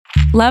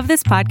Love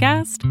this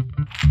podcast?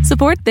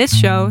 Support this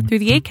show through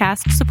the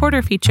Acast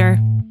supporter feature.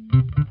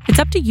 It's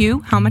up to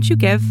you how much you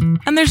give,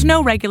 and there's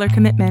no regular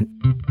commitment.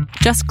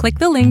 Just click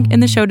the link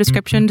in the show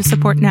description to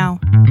support now.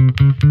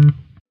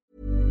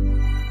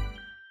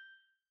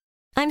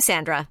 I'm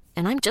Sandra,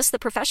 and I'm just the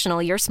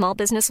professional your small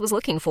business was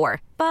looking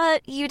for.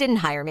 But you didn't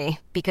hire me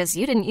because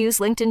you didn't use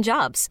LinkedIn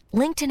Jobs.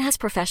 LinkedIn has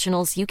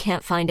professionals you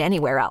can't find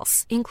anywhere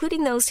else,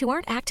 including those who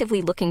aren't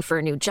actively looking for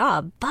a new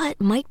job, but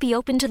might be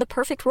open to the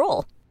perfect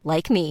role,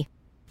 like me.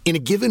 In a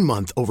given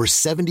month, over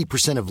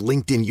 70% of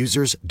LinkedIn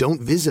users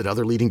don't visit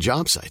other leading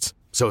job sites.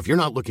 So if you're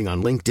not looking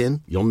on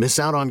LinkedIn, you'll miss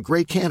out on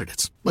great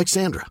candidates like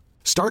Sandra.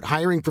 Start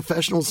hiring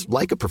professionals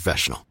like a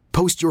professional.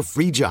 Post your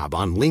free job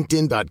on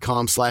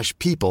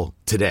linkedin.com/people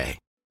today.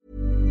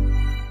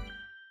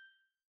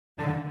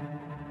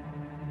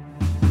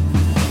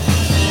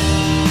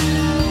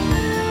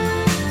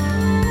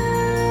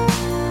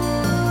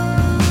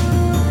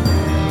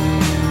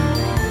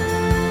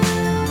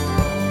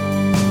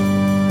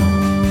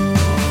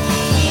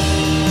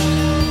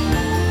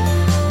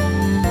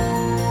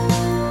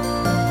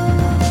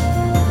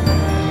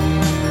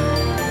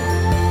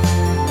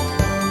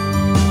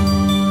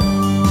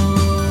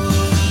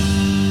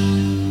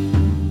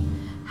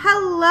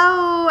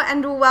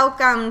 And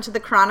welcome to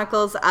the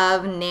Chronicles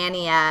of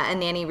Nania, a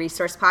nanny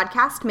resource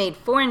podcast made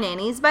for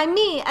nannies by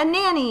me, a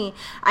nanny.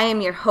 I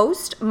am your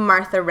host,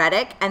 Martha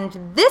Reddick,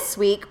 and this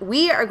week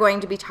we are going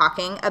to be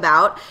talking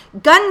about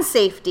gun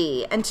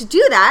safety. And to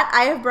do that,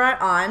 I have brought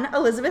on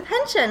Elizabeth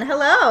Henshin.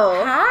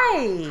 Hello.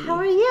 Hi. How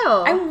are you?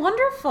 I'm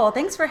wonderful.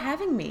 Thanks for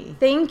having me.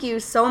 Thank you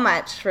so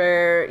much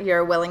for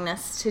your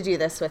willingness to do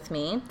this with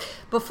me.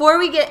 Before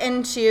we get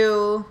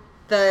into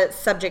the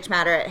subject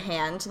matter at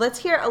hand, let's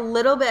hear a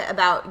little bit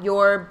about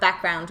your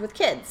background with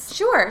kids.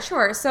 Sure.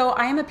 So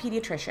I am a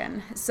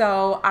pediatrician.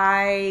 So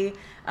I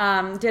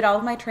did all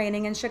of my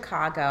training in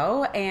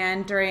Chicago,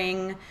 and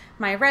during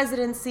my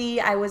residency,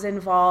 I was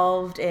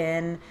involved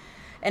in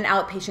an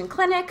outpatient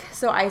clinic.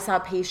 So I saw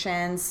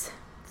patients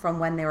from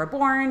when they were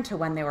born to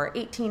when they were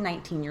 18,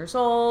 19 years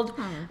old,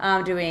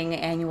 doing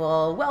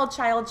annual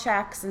well-child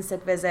checks and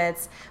sick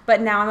visits.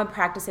 But now I'm a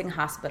practicing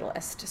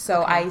hospitalist.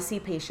 So I see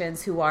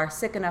patients who are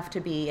sick enough to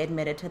be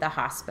admitted to the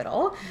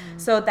hospital.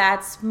 So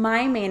that's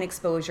my main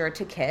exposure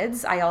to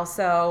kids. I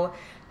also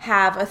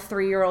have a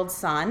 3-year-old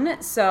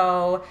son.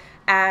 So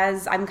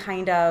as I'm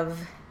kind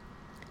of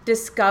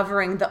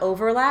discovering the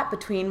overlap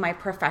between my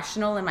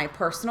professional and my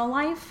personal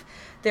life,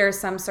 there are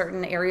some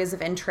certain areas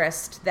of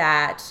interest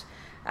that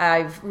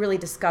I've really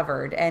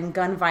discovered, and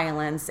gun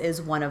violence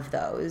is one of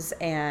those.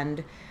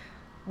 And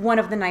one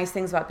of the nice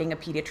things about being a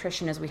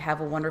pediatrician is we have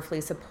a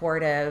wonderfully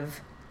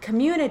supportive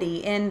community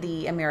in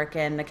the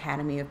American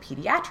Academy of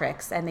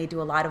Pediatrics, and they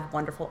do a lot of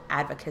wonderful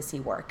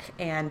advocacy work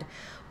and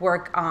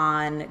work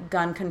on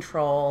gun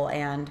control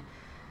and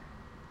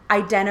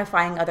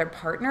identifying other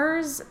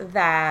partners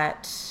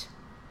that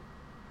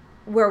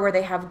where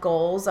they have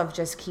goals of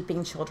just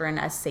keeping children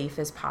as safe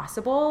as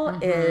possible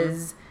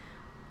is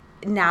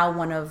now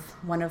one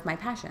of my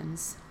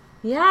passions.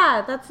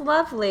 Yeah, that's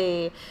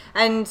lovely.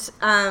 And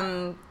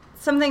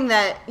something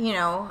that,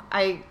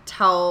 I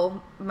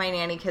tell my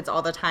nanny kids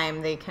all the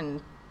time, they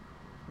can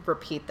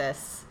repeat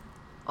this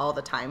all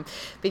the time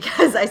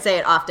because I say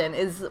it often,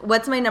 is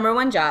what's my number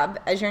one job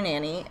as your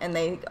nanny? And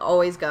they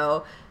always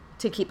go,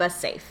 to keep us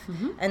safe.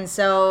 And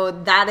so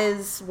that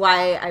is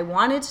why I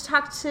wanted to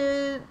talk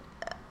to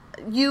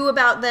you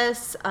about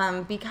this,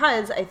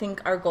 because I think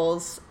our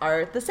goals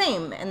are the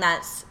same, and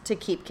that's to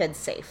keep kids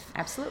safe.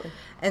 Absolutely.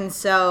 And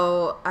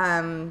so,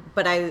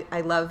 but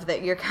I love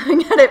that you're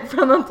coming at it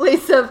from a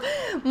place of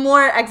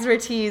more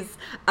expertise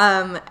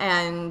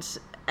and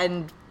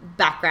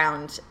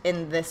background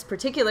in this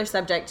particular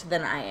subject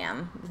than I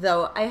am.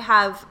 Though I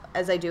have,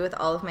 as I do with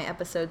all of my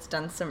episodes,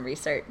 done some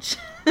research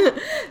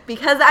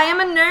because I am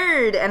a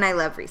nerd and I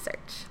love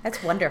research.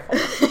 That's wonderful.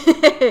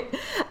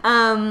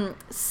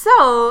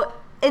 So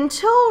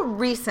until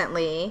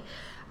recently,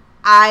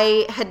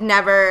 I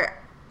never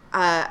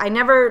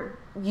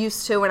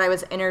used to, when I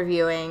was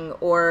interviewing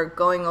or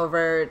going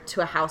over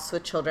to a house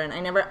with children, I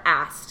never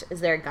asked,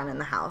 is there a gun in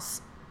the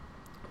house?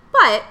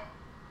 But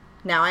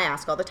now I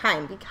ask all the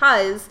time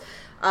because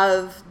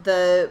of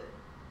the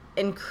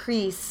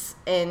increase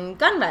in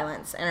gun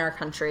violence in our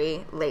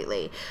country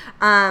lately.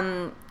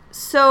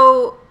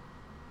 So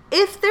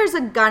if there's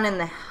a gun in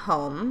the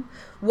home,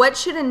 what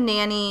should a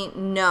nanny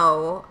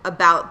know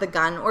about the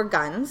gun or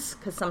guns?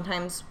 Because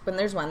sometimes when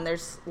there's one,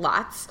 there's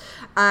lots,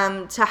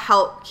 to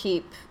help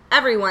keep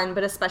everyone,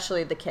 but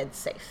especially the kids,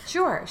 safe.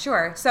 Sure.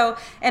 So,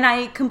 and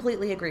I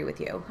completely agree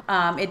with you.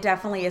 It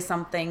definitely is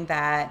something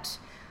that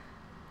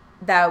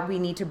we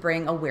need to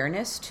bring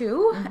awareness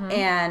to.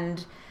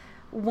 And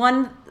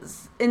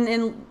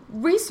in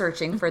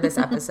researching for this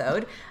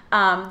episode,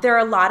 there are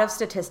a lot of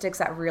statistics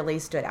that really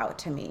stood out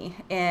to me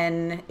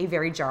in a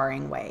very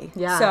jarring way.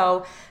 Yeah.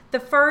 So the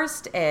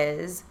first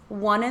is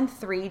 1 in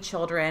 3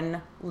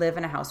 children live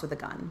in a house with a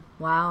gun.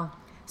 Wow.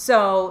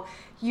 So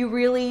you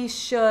really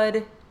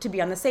should to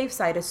be on the safe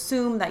side,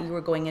 assume that you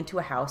are going into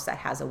a house that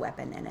has a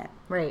weapon in it.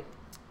 Right.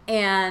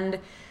 And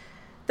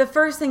the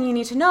first thing you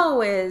need to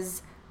know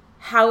is,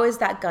 how is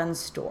that gun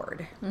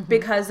stored?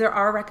 Because there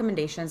are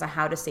recommendations on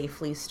how to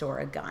safely store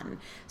a gun.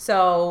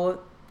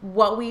 So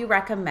what we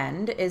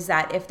recommend is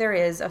that if there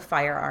is a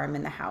firearm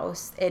in the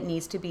house, it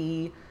needs to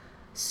be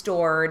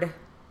stored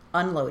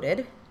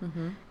unloaded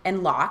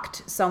and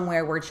locked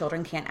somewhere where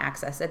children can't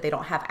access it. They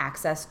don't have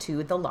access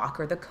to the lock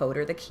or the code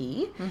or the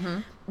key.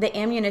 The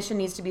ammunition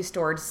needs to be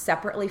stored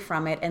separately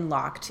from it and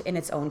locked in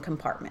its own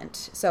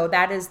compartment. So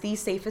that is the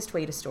safest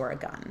way to store a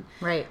gun.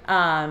 Right.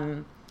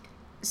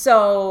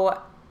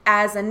 So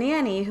as a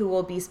nanny who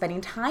will be spending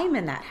time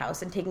in that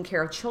house and taking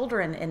care of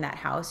children in that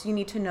house, you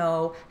need to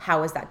know,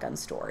 how is that gun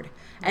stored?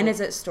 And is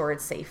it stored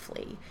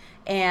safely?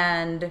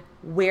 And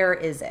where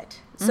is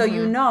it? So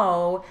you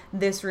know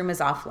this room is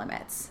off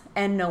limits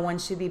and no one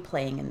should be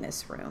playing in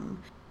this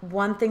room.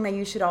 One thing that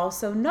you should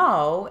also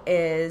know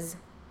is,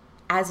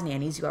 as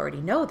nannies, you already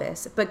know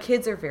this, but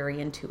kids are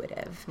very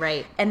intuitive.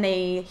 Right. And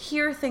they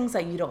hear things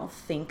that you don't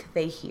think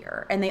they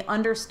hear. And they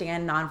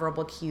understand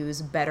nonverbal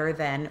cues better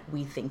than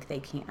we think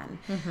they can.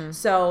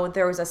 So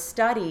there was a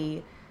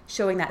study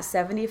showing that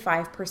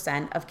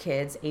 75% of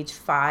kids aged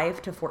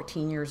 5 to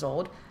 14 years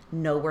old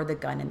know where the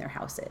gun in their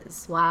house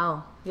is.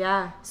 Wow.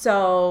 Yeah.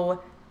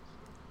 So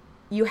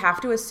you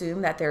have to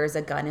assume that there is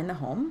a gun in the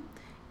home,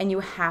 and you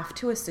have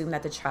to assume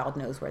that the child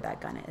knows where that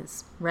gun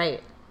is.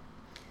 Right.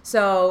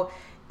 So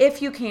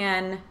if you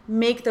can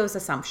make those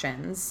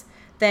assumptions,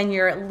 then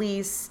you're at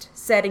least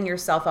setting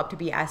yourself up to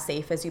be as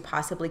safe as you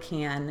possibly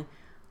can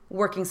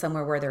working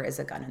somewhere where there is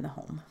a gun in the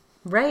home.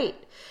 Right.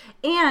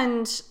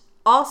 And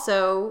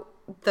also,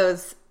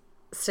 those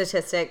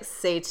statistics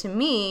say to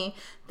me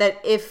that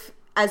if,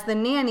 as the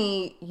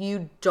nanny,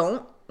 you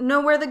don't know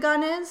where the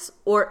gun is,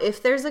 or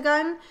if there's a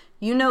gun,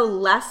 you know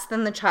less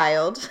than the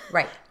child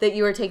Right. that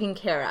you are taking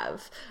care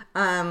of,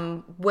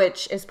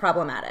 which is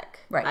problematic,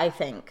 Right. I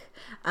think.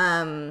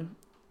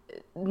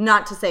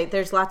 Not to say,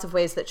 there's lots of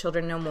ways that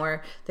children know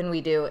more than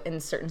we do in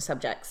certain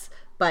subjects.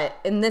 But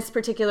in this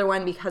particular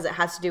one, because it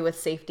has to do with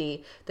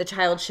safety, the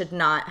child should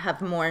not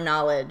have more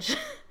knowledge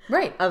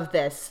Right. of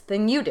this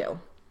than you do.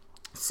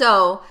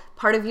 So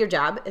part of your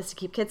job is to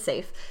keep kids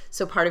safe.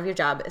 So part of your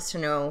job is to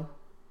know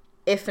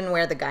if and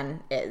where the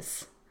gun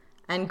is.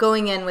 And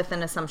going in with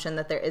an assumption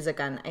that there is a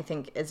gun, I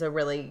think, is a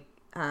really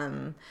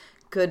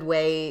good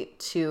way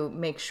to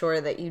make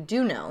sure that you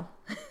do know.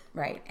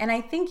 Right. And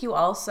I think you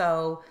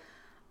also,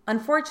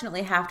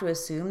 unfortunately, have to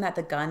assume that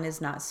the gun is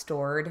not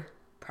stored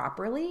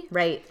properly.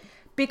 Right.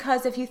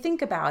 Because if you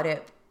think about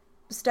it,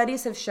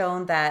 studies have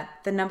shown that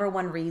the number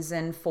one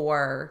reason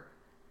for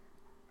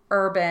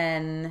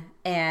urban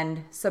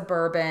and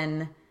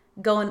suburban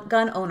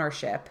gun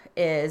ownership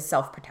is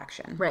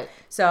self-protection. Right.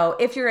 So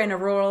if you're in a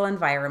rural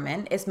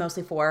environment, it's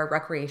mostly for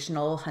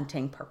recreational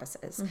hunting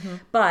purposes.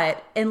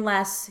 But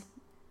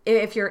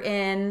if you're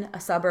in a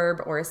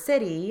suburb or a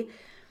city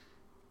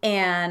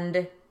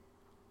and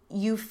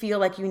you feel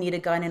like you need a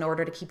gun in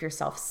order to keep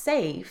yourself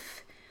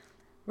safe,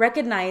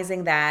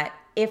 recognizing that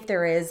if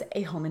there is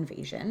a home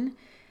invasion,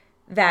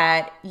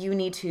 that you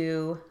need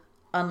to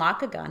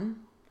unlock a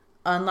gun,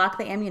 unlock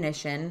the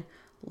ammunition,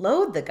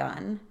 load the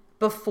gun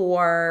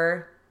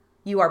before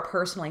you are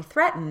personally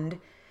threatened,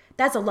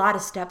 that's a lot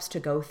of steps to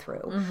go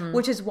through,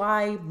 which is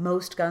why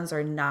most guns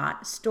are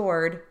not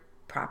stored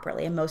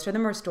properly. And most of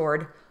them are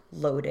stored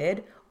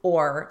loaded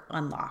or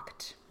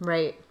unlocked.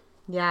 Right.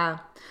 Yeah.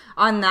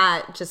 On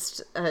that,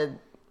 just a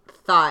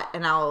thought,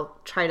 and I'll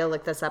try to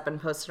look this up and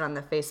post it on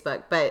the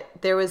Facebook, but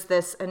there was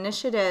this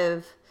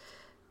initiative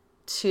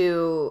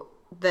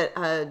that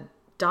a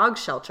dog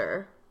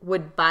shelter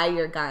would buy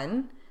your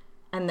gun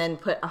and then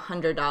put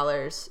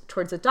 $100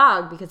 towards a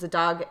dog, because a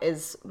dog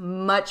is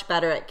much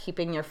better at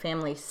keeping your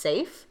family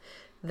safe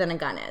than a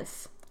gun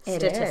is,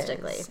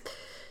 statistically. It is.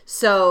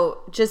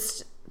 So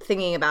just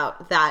thinking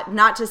about that,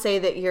 not to say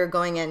that you're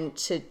going in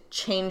to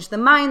change the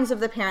minds of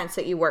the parents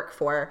that you work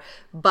for,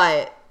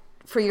 but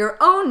for your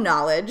own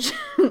knowledge,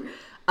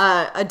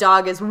 a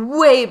dog is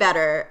way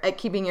better at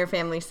keeping your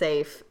family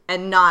safe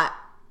and not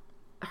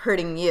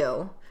hurting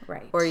you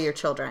Right. or your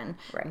children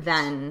Right.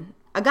 than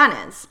a gun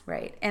is.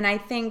 Right. And I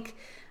think,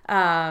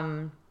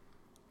 and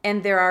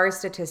there are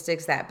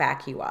statistics that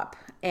back you up.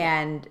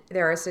 And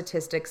there are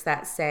statistics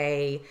that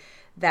say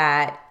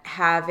that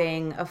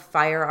having a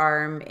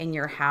firearm in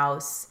your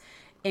house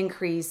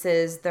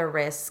increases the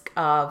risk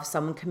of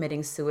someone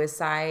committing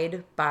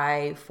suicide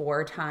by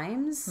 4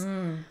 times.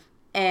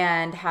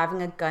 And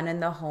having a gun in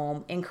the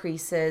home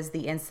increases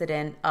the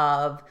incident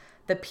of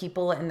the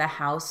people in the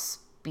house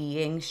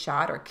being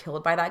shot or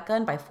killed by that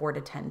gun by 4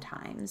 to 10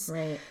 times.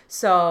 Right.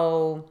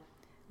 So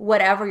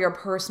whatever your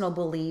personal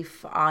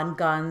belief on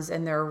guns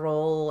and their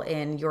role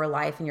in your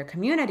life and your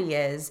community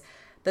is,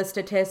 the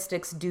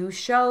statistics do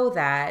show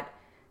that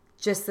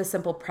just the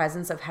simple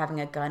presence of having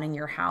a gun in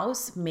your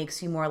house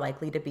makes you more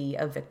likely to be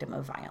a victim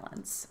of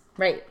violence.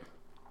 Right.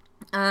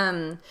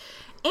 And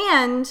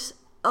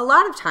a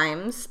lot of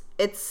times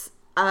it's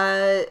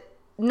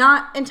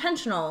not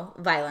intentional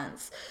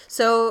violence.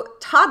 So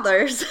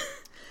toddlers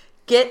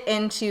get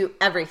into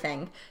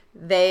everything.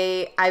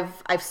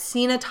 I've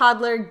seen a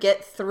toddler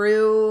get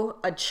through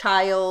a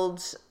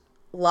child's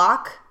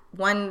lock.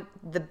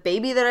 The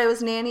baby that I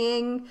was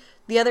nannying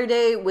the other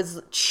day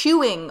was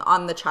chewing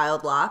on the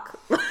child lock.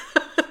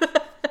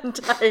 And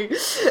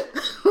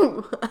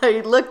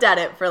I looked at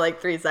it for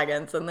like 3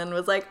 seconds and then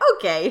was like,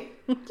 okay,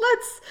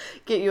 let's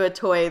get you a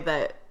toy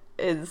that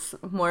is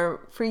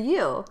more for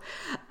you,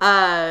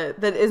 that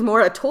is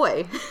more a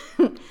toy.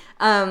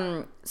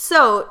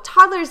 So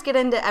toddlers get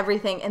into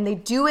everything and they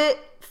do it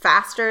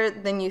faster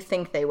than you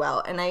think they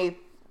will. And I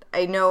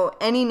know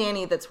any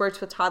nanny that's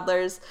worked with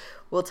toddlers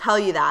will tell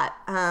you that.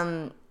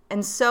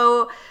 And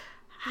so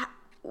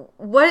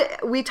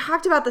what we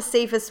talked about the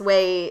safest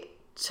way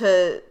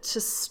to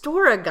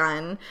store a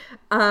gun,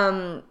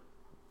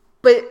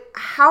 but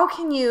how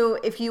can you,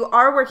 if you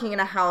are working in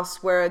a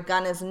house where a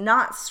gun is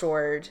not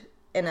stored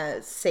in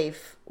a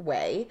safe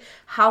way,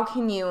 how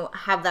can you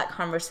have that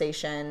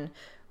conversation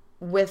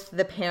with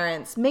the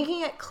parents,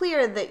 making it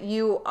clear that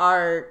you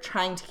are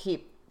trying to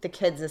keep the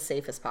kids as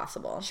safe as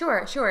possible?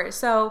 Sure.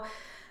 So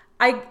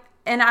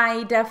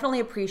I definitely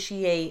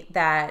appreciate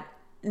that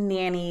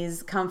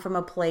nannies come from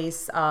a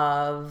place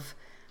of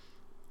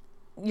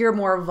you're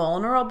more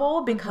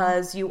vulnerable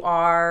because you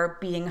are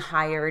being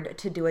hired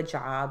to do a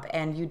job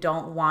and you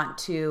don't want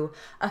to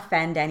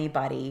offend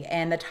anybody.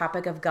 And the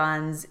topic of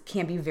guns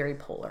can be very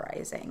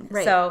polarizing.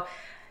 Right. So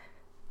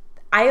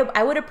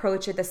I would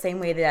approach it the same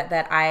way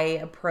that I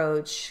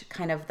approach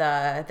kind of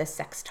the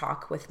sex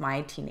talk with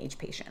my teenage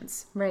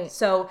patients. Right.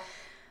 So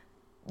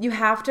you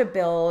have to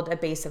build a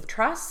base of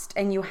trust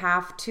and you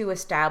have to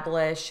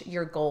establish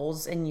your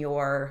goals in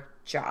your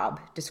job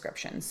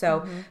description.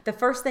 So the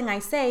first thing I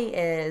say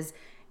is,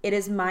 it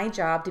is my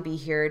job to be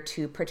here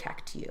to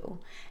protect you.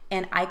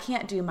 And I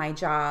can't do my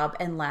job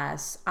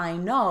unless I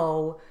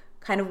know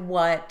kind of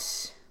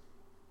what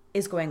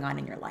is going on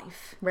in your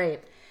life.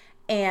 Right.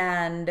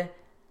 And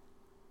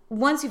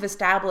once you've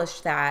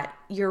established that,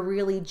 you're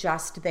really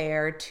just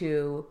there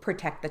to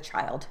protect the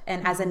child.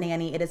 And as a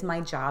nanny, it is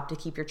my job to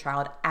keep your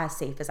child as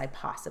safe as I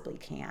possibly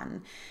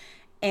can.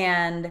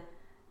 And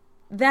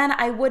then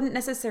I wouldn't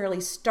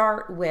necessarily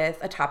start with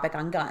a topic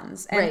on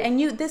guns. And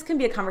this can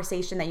be a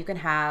conversation that you can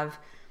have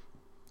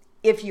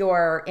if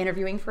you're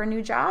interviewing for a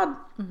new job,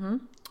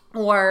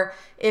 or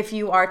if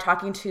you are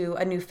talking to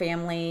a new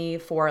family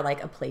for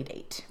like a play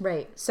date.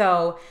 Right.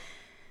 So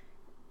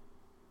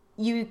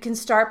you can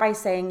start by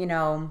saying,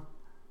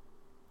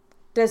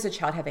 does the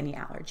child have any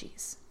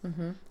allergies?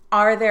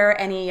 Are there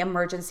any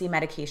emergency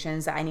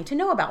medications that I need to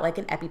know about, like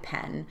an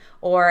EpiPen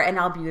or an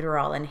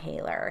albuterol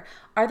inhaler?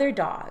 Are there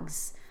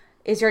dogs?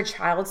 Is your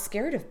child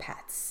scared of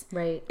pets?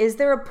 Right. Is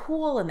there a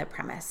pool in the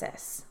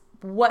premises?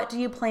 What do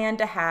you plan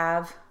to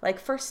have like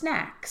for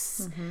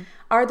snacks?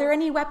 Are there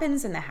any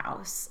weapons in the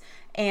house?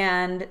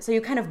 And so you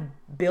kind of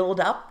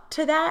build up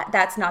to that.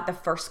 That's not the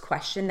first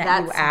question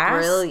that you ask.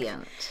 That's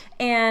brilliant.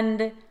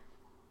 And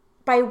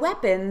by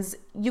weapons,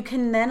 you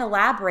can then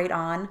elaborate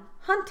on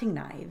hunting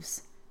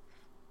knives,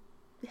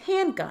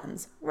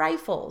 handguns,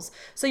 rifles.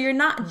 So you're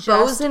not just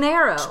bows and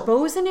arrows,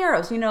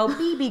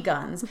 BB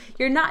guns.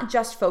 You're not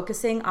just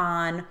focusing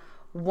on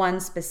one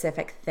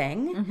specific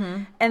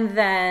thing. And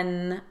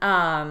then,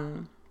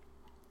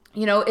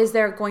 is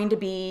there going to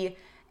be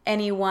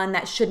anyone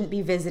that shouldn't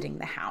be visiting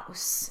the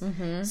house?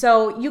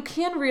 So you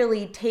can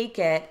really take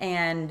it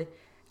and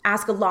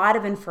ask a lot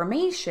of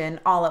information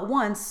all at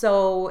once,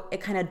 so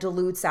it kind of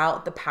dilutes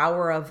out the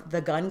power of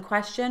the gun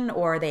question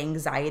or the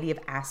anxiety of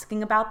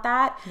asking about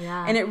that.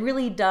 Yeah. And it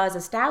really does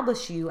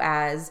establish you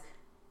as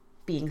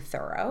being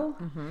thorough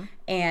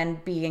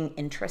and being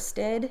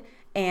interested,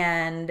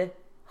 and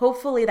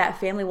hopefully that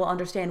family will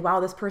understand, wow,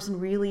 this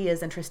person really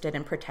is interested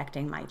in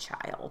protecting my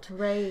child.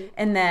 Right.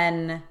 And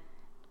then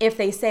if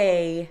they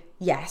say,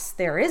 yes,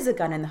 there is a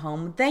gun in the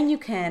home, then you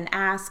can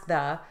ask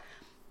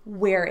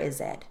where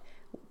is it?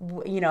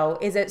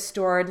 Is it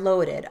stored,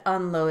 loaded,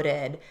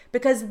 unloaded?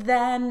 Because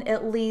then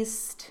at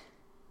least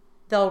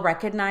they'll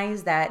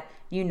recognize that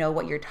you know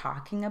what you're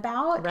talking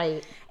about.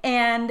 Right.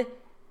 And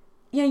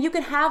you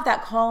can have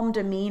that calm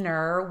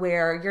demeanor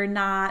where you're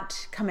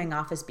not coming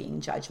off as being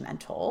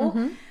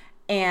judgmental.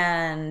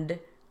 And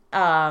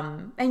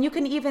you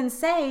can even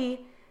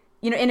say,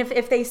 and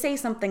if they say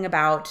something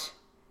about,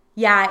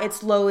 yeah,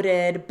 it's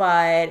loaded,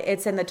 but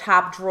it's in the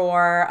top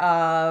drawer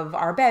of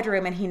our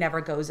bedroom and he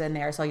never goes in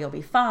there, so you'll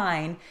be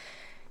fine.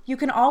 You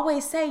can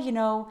always say,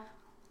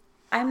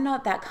 I'm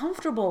not that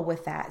comfortable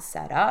with that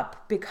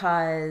setup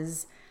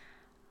because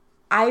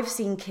I've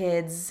seen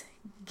kids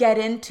get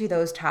into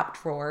those top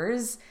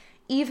drawers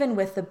even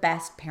with the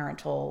best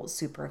parental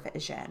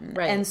supervision.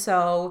 Right. And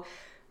so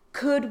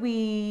could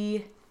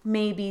we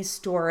maybe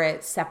store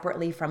it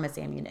separately from its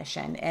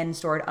ammunition and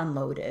store it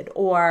unloaded?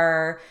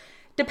 Or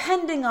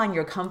depending on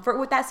your comfort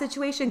with that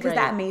situation, because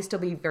that may still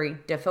be very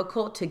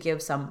difficult to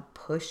give some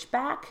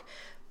pushback.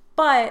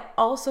 But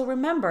also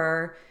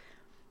remember,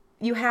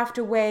 you have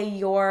to weigh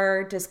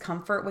your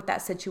discomfort with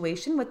that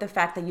situation with the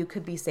fact that you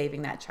could be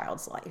saving that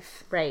child's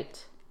life.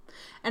 Right.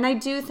 And I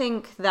do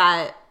think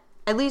that,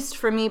 at least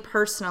for me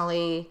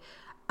personally,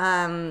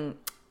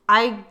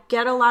 I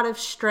get a lot of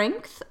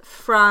strength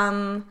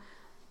from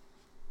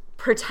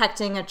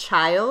protecting a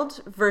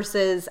child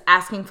versus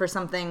asking for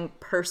something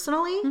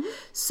personally.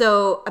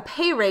 So a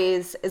pay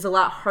raise is a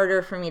lot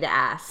harder for me to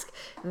ask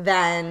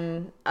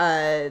than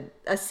a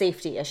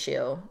safety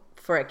issue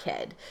for a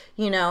kid,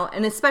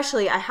 and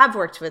especially I have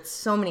worked with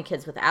so many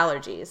kids with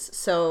allergies.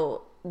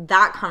 So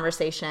that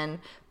conversation,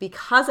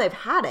 because I've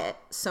had it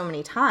so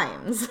many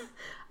times,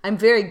 I'm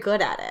very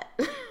good at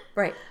it.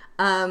 Right.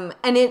 And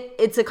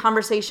it's a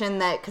conversation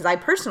that, because I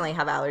personally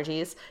have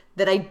allergies,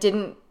 that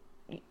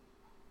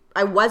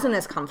I wasn't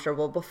as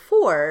comfortable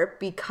before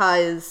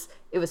because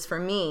it was for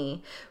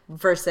me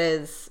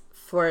versus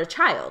for a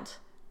child.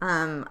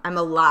 I'm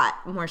a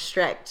lot more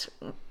strict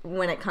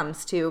when it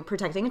comes to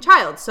protecting a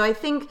child. So I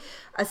think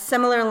a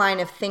similar line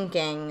of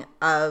thinking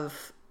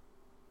of,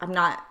 I'm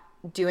not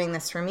doing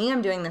this for me,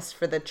 I'm doing this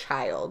for the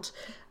child,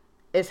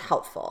 is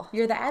helpful.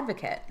 You're the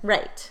advocate.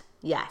 Right.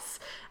 Yes.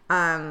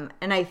 And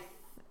I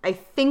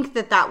think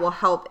that will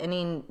help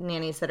any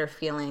nannies that are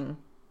feeling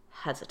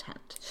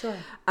hesitant. Sure.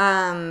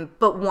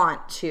 But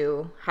want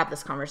to have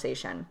this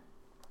conversation.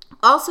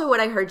 Also, what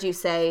I heard you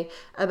say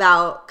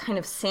about kind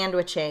of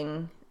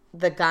sandwiching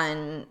the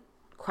gun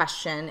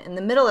question in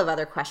the middle of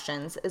other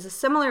questions is a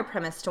similar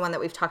premise to one that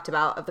we've talked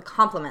about of the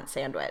compliment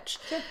sandwich.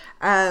 Sure.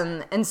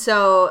 And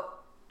so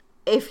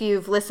if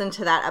you've listened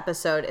to that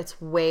episode,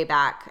 it's way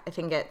back. I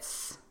think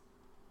it's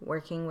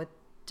working with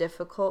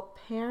difficult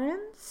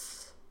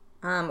parents,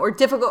 or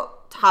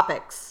difficult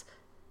topics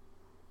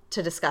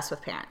to discuss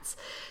with parents.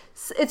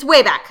 It's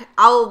way back.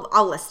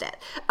 I'll list it.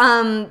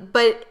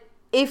 But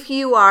if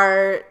you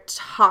are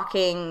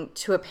talking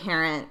to a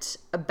parent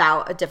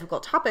about a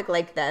difficult topic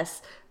like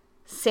this,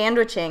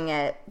 sandwiching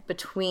it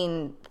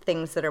between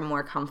things that are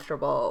more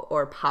comfortable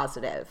or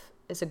positive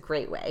is a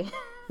great way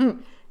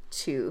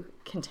to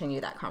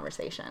continue that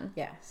conversation.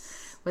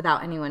 Yes.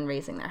 Without anyone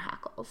raising their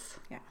hackles.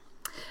 Yeah.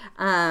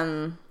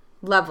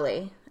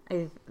 Lovely.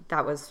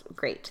 That was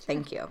great.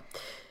 Thank you.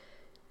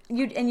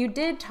 You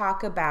did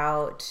talk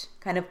about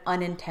kind of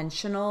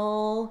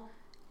unintentional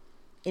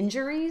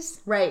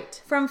injuries,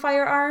 right, from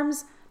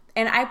firearms,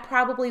 and I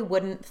probably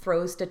wouldn't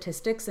throw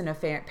statistics in a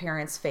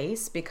parent's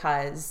face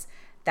because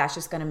that's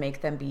just going to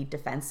make them be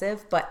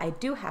defensive, but I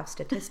do have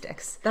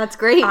statistics. That's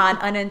great. On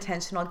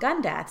unintentional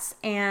gun deaths.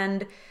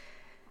 And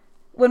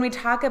when we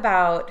talk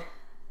about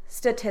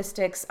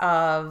statistics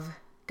of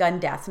gun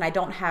deaths, and I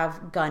don't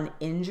have gun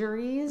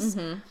injuries,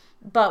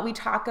 but we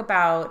talk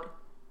about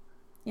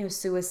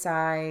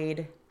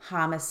suicide,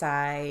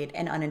 homicide,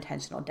 and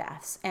unintentional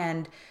deaths.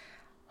 And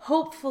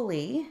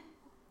hopefully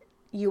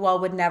you all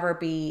would never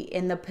be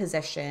in the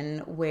position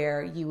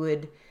where you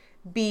would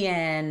be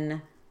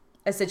in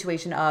a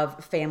situation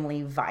of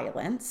family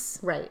violence.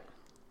 Right.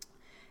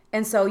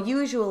 And so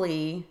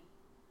usually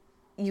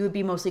you would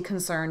be mostly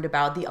concerned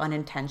about the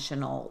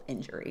unintentional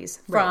injuries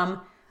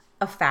from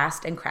a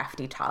fast and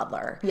crafty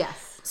toddler.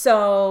 Yes.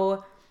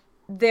 So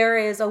there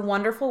is a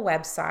wonderful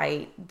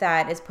website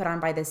that is put on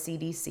by the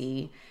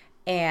CDC,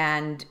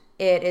 and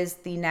it is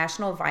the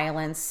National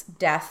Violence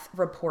Death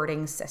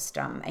Reporting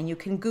System. And you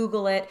can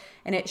Google it,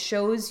 and it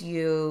shows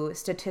you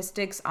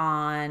statistics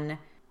on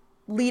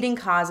leading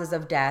causes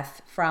of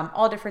death from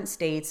all different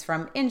states,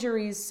 from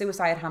injuries,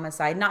 suicide,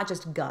 homicide, not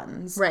just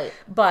guns. Right.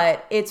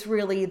 But it's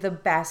really the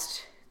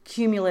best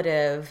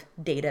cumulative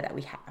data that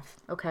we have.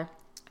 Okay.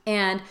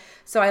 And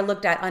so I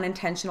looked at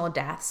unintentional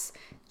deaths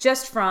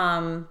just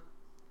from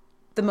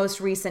the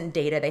most recent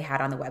data they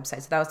had on the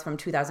website. So that was from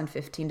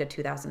 2015 to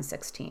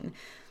 2016.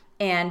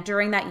 And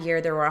during that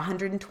year, there were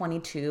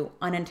 122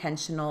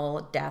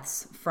 unintentional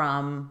deaths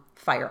from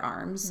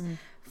firearms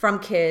from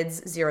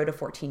kids 0 to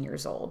 14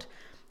 years old.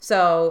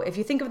 So if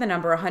you think of the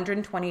number,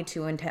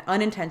 122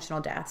 unintentional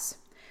deaths,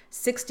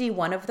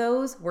 61 of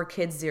those were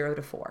kids 0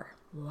 to 4.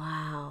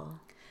 Wow.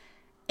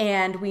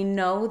 And we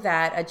know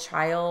that a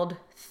child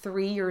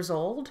 3 years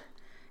old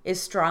is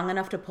strong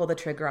enough to pull the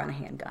trigger on a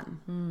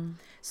handgun.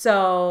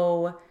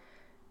 So,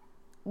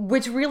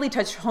 which really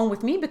touched home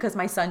with me because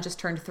my son just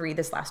turned 3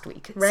 this last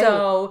week. Right.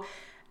 So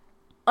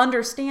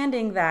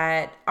understanding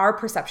that our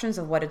perceptions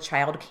of what a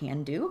child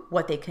can do,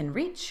 what they can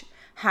reach,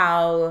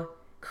 how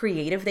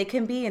creative they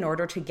can be in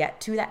order to get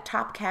to that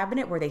top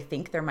cabinet where they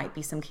think there might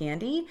be some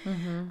candy,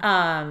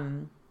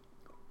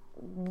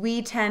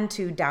 we tend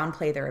to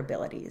downplay their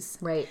abilities.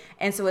 Right.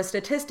 And so a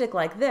statistic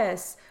like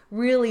this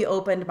really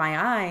opened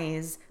my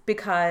eyes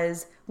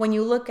because when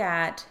you look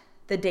at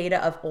the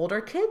data of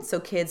older kids, so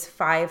kids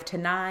 5 to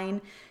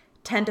 9,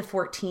 10 to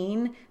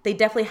 14, they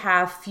definitely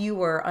have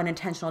fewer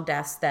unintentional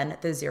deaths than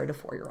the 0 to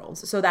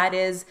 4-year-olds. So that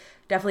is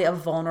definitely a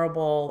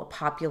vulnerable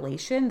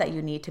population that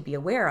you need to be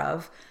aware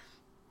of.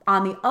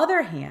 On the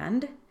other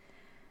hand,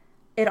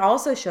 it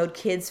also showed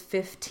kids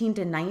 15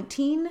 to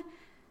 19,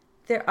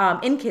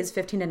 in kids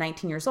 15 to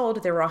 19 years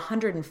old, there were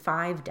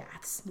 105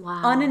 deaths.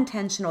 Wow.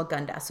 Unintentional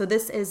gun deaths. So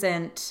this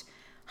isn't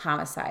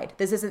homicide.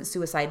 This isn't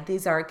suicide.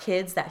 These are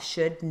kids that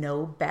should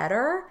know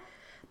better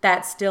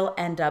that still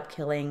end up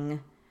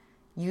killing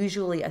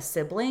usually a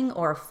sibling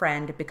or a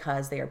friend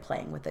because they are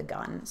playing with a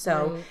gun.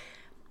 So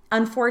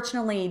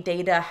unfortunately,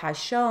 data has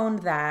shown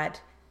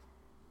that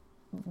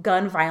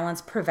gun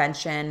violence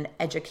prevention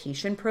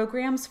education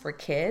programs for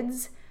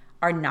kids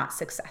are not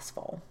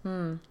successful.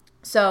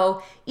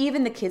 So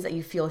even the kids that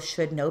you feel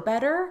should know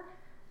better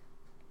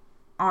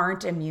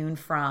aren't immune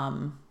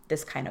from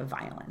this kind of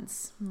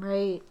violence.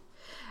 Right.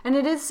 And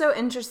it is so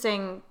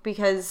interesting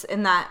because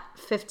in that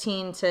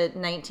 15 to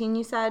 19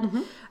 you said,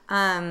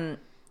 and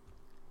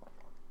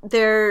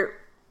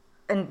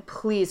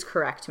please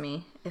correct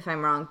me if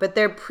I'm wrong, but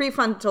their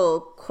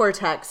prefrontal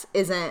cortex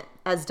isn't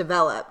as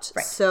developed.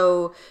 Right.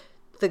 So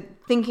the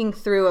thinking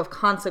through of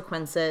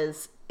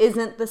consequences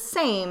isn't the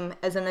same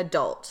as an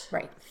adult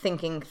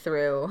thinking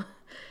through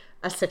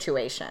a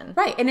situation.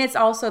 Right. And it's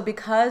also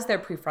because their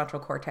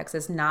prefrontal cortex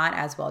is not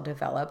as well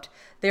developed,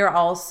 they're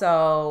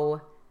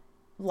also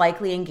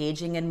likely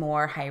engaging in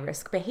more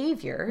high-risk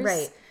behaviors.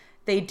 Right.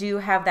 They do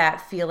have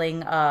that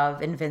feeling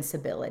of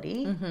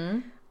invincibility,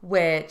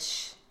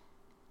 which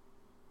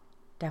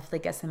definitely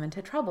gets them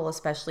into trouble,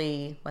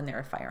 especially when there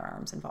are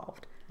firearms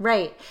involved.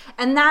 Right.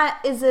 And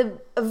that is a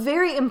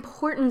very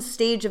important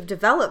stage of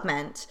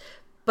development,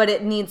 but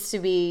it needs to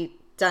be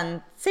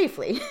done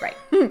safely. Right.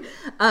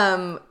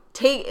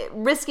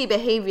 Risky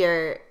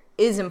behavior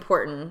is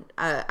important.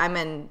 I'm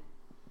in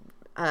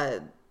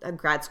a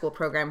grad school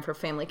program for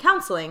family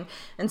counseling,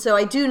 and so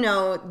I do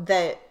know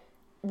that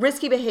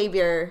risky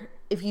behavior,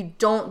 if you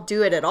don't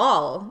do it at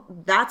all,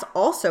 that's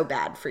also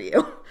bad for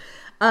you,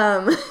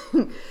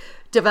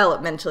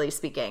 developmentally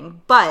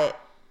speaking. But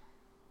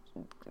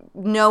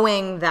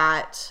knowing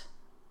that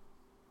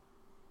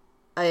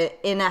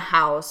in a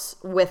house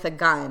with a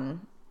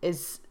gun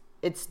it's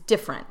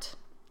different,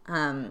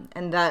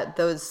 and that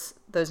those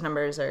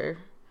numbers are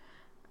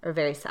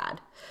very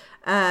sad.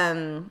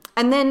 And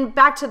then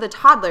back to the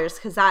toddlers,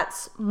 because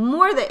that's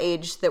more the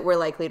age that we're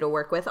likely to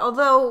work with.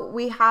 Although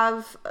we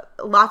have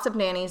lots of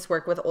nannies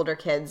work with older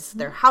kids,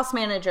 they're house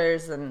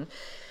managers and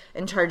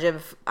in charge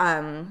of,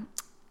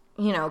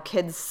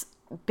 kids'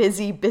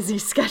 busy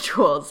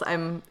schedules.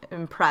 I'm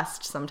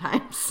impressed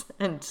sometimes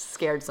and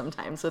scared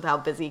sometimes with how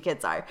busy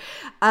kids are,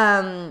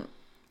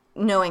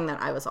 knowing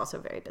that I was also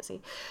very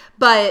busy.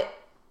 But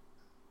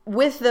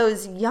with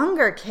those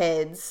younger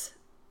kids,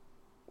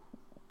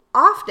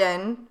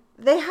 often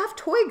they have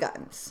toy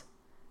guns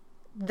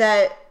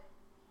that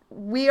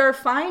we are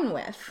fine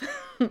with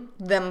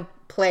them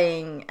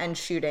playing and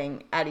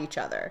shooting at each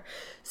other.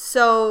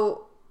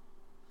 So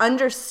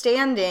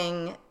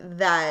understanding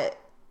that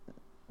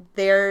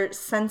their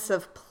sense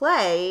of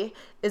play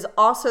is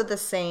also the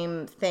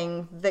same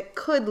thing that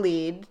could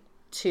lead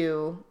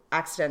to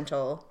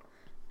accidental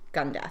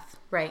gun death.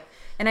 Right.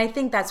 And I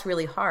think that's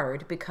really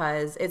hard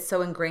because it's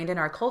so ingrained in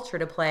our culture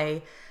to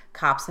play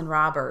cops and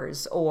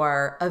robbers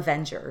or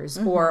Avengers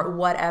or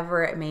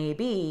whatever it may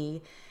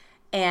be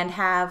and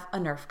have a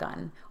Nerf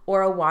gun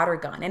or a water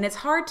gun. And it's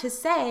hard to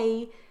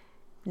say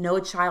no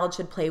child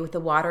should play with a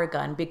water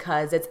gun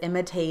because it's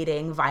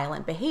imitating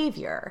violent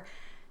behavior.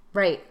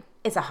 Right.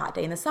 It's a hot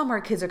day in the summer,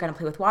 kids are going to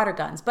play with water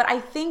guns. But I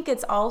think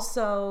it's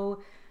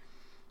also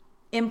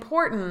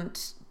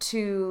important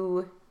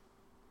to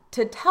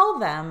tell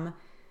them,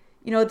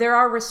 there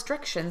are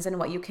restrictions in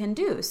what you can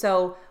do.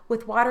 So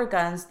with water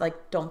guns,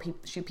 like, don't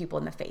shoot people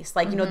in the face.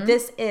 Like,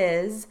 this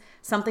is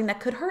something that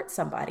could hurt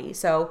somebody.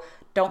 So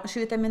don't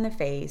shoot them in the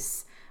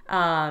face.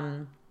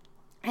 And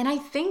I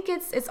think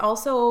it's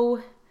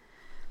also,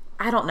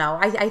 I don't know.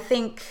 I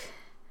think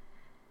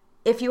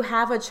if you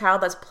have a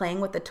child that's playing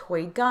with a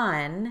toy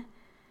gun,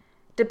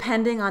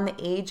 depending on the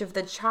age of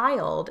the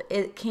child,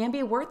 it can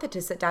be worth it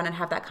to sit down and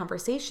have that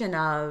conversation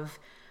of,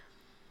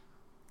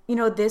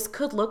 this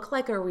could look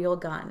like a real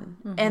gun.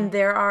 And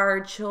there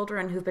are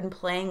children who've been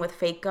playing with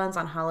fake guns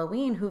on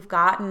Halloween who've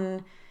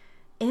gotten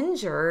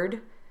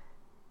injured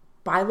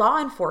by law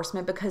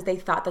enforcement because they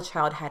thought the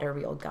child had a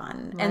real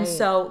gun. Right. And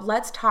so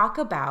let's talk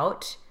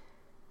about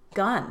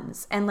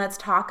guns and let's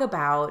talk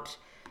about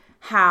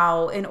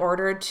how in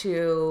order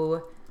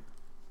to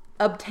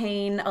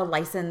obtain a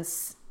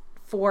license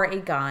for a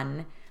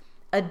gun,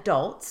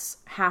 adults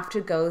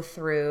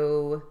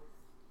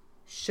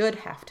should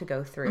have to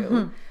go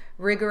through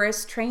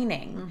rigorous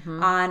training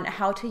on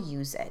how to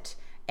use it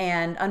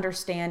and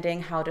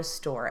understanding how to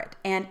store it.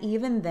 And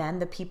even then,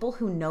 the people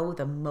who know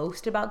the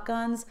most about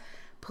guns,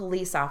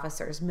 police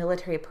officers,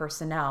 military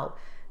personnel,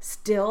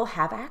 still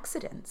have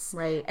accidents.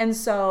 Right. And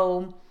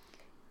so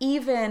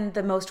even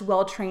the most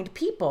well-trained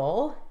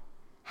people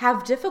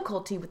have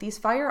difficulty with these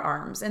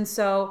firearms. And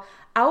so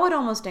I would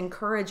almost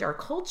encourage our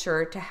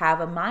culture to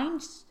have a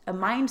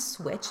mind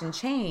switch and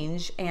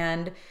change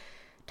and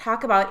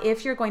talk about,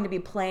 if you're going to be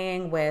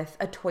playing with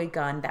a toy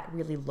gun that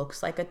really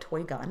looks like a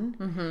toy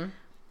gun,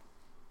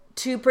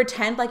 to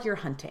pretend like you're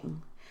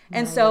hunting.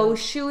 And so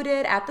shoot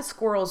it at the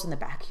squirrels in the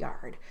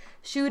backyard.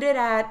 Shoot it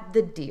at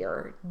the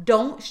deer.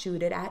 Don't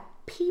shoot it at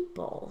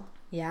people.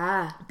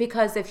 Yeah.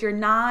 Because if you're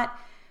not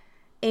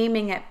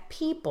aiming at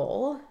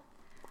people,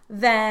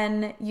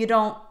 then you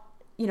don't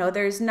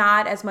there's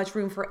not as much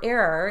room for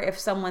error if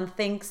someone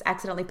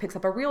accidentally picks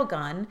up a real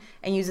gun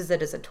and uses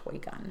it as a toy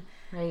gun.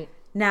 Right.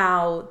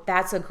 Now,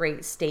 that's a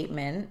great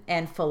statement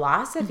and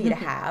philosophy to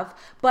have,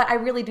 but I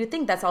really do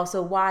think that's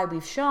also why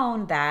we've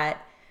shown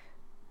that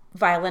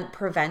violent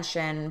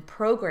prevention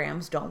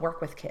programs don't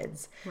work with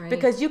kids. Right.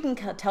 Because you can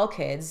tell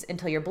kids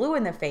until you're blue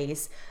in the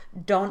face,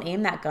 don't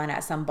aim that gun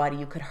at somebody,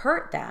 you could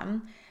hurt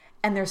them,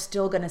 and they're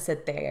still going to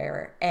sit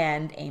there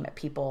and aim at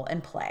people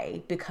and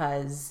play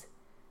because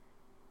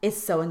it's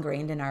so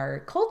ingrained in our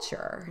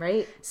culture.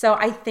 Right. So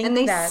I think and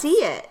they see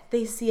it.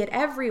 They see it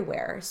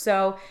everywhere.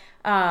 So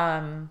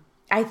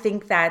I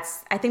think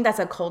that's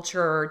a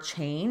culture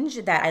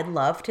change that I'd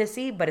love to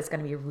see, but it's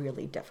going to be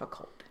really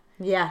difficult.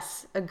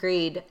 Yes,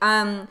 agreed.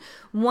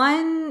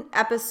 One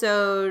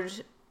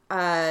episode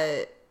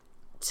to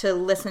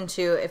listen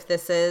to if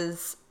this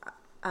is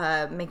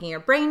making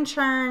your brain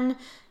churn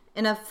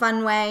in a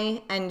fun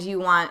way and you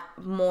want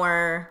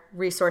more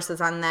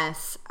resources on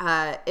this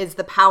is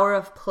The Power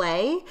of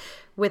Play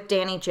with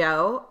Danny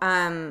Joe.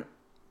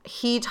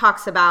 He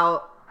talks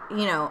about,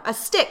 a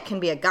stick can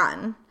be a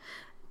gun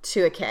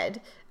to a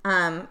kid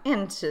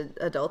and to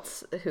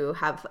adults who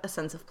have a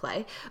sense of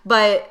play.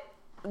 But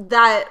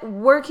that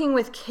working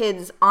with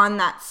kids on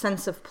that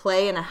sense of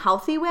play in a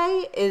healthy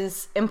way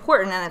is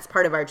important, and it's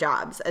part of our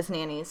jobs as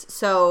nannies.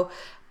 So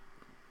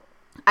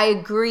I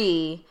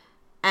agree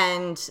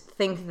and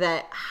think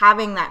that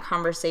having that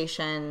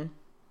conversation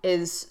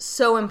is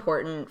so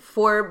important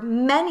for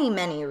many,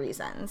 many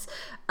reasons.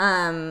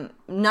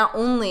 Not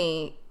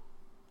only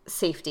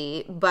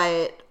safety,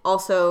 but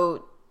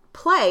also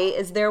play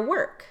is their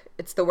work.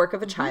 It's the work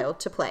of a child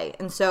to play.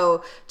 And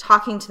so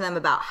talking to them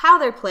about how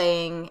they're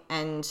playing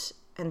and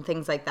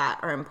things like that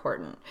are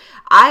important.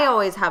 I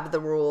always have the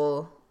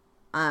rule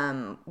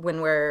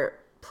when we're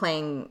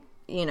playing,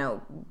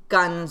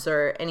 guns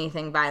or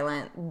anything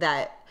violent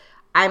that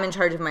I'm in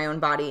charge of my own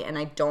body and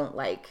I don't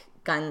like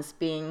guns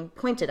being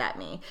pointed at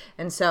me.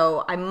 And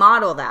so I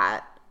model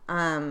that.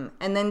 And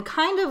then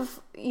kind of,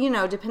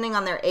 depending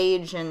on their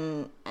age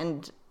and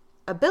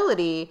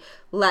ability,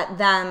 let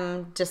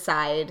them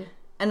decide.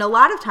 And a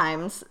lot of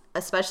times,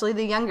 especially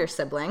the younger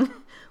sibling,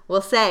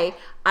 will say,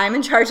 I'm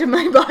in charge of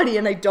my body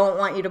and I don't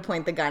want you to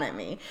point the gun at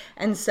me.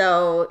 And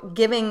so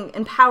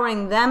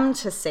empowering them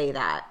to say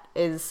that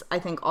is, I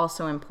think,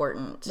 also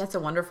important. That's a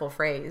wonderful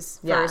phrase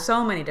for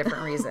so many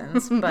different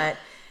reasons. But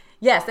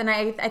yes, and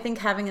I think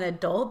having an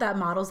adult that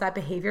models that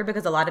behavior,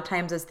 because a lot of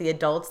times it's the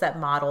adults that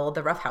model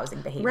the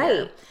roughhousing behavior.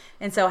 Right.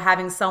 And so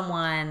having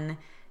someone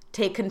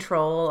take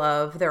control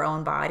of their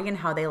own body and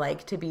how they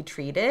like to be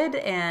treated,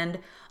 and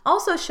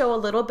also show a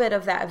little bit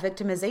of that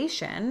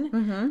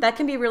victimization, that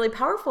can be really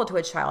powerful to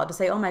a child to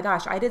say, oh my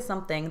gosh, I did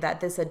something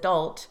that this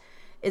adult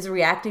is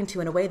reacting to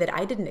in a way that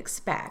I didn't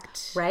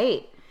expect.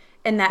 Right.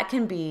 And that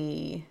can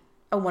be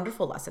a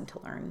wonderful lesson to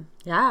learn.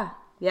 Yeah.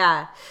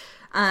 Yeah.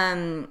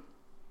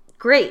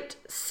 Great.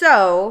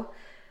 So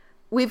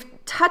we've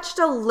touched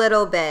a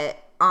little bit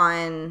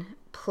on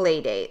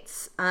play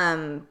dates.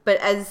 But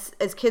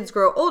as kids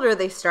grow older,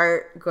 they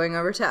start going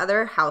over to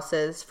other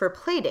houses for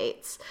play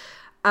dates.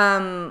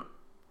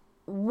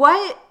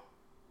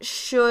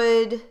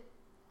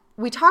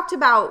 We talked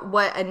about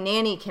what a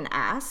nanny can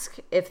ask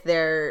if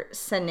they're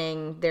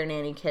sending their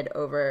nanny kid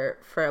over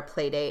for a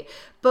play date.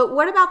 But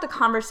what about the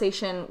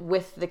conversation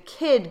with the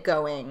kid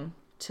going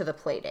to the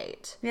play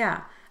date?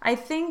 Yeah. I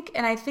think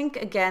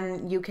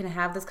again, you can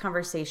have this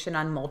conversation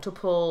on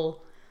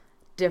multiple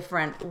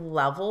different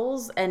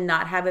levels and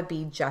not have it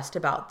be just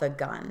about the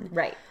gun.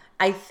 Right.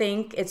 I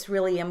think it's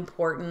really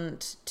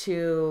important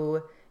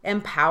to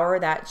empower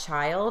that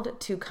child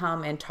to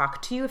come and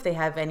talk to you if they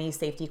have any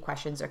safety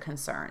questions or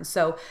concerns.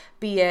 So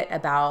be it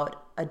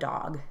about a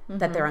dog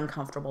that they're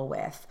uncomfortable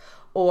with,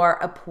 or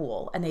a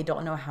pool and they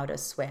don't know how to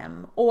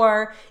swim,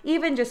 or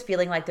even just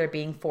feeling like they're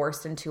being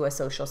forced into a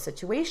social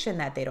situation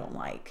that they don't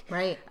like.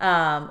 Right.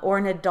 Or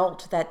an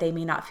adult that they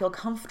may not feel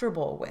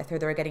comfortable with, or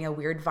they're getting a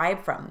weird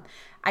vibe from.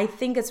 I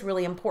think it's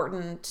really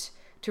important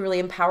to really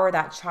empower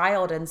that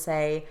child and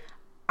say,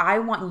 I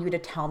want you to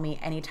tell me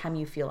anytime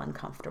you feel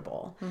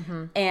uncomfortable.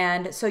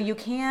 And so you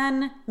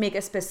can make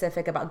it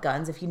specific about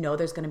guns if you know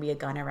there's going to be a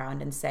gun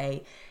around, and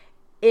say,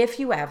 if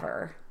you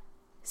ever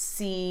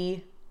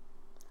see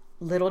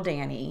little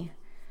Danny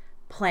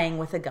playing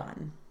with a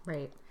gun,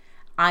 right,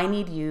 I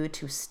need you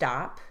to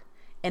stop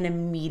and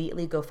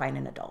immediately go find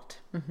an adult.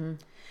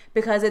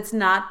 Because it's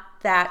not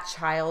that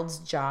child's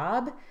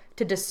job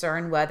to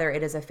discern whether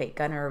it is a fake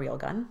gun or a real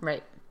gun.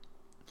 Right.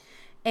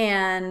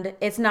 And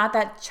it's not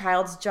that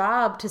child's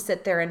job to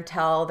sit there and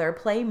tell their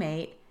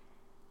playmate,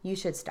 you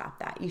should stop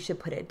that, you should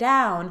put it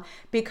down,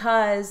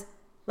 because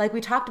like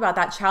we talked about,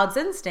 that child's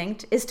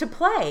instinct is to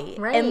play,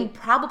 right, and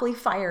probably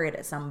fire it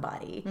at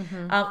somebody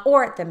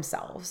or at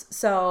themselves.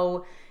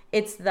 So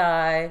it's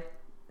the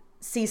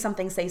see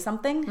something, say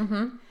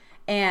something,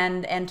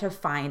 and to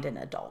find an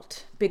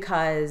adult,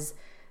 because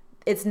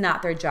it's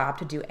not their job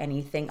to do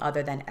anything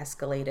other than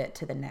escalate it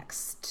to the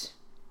next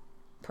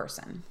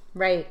person.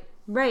 Right.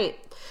 Right.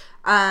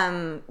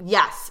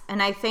 Yes.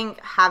 And I think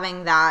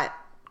having that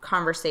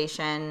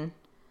conversation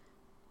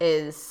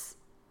is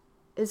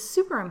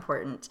super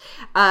important.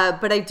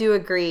 But I do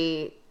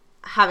agree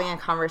having a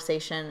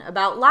conversation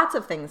about lots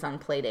of things on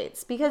play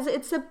dates, because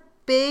it's a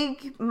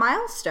big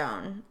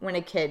milestone when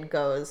a kid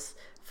goes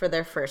for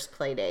their first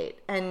play date,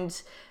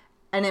 and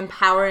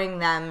empowering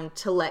them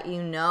to let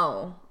you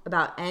know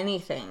about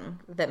anything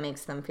that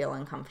makes them feel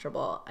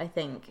uncomfortable, I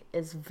think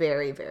is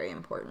very, very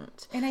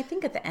important. And I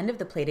think at the end of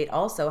the play date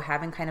also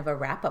having kind of a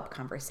wrap-up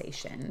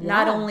conversation. Yeah.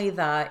 Not only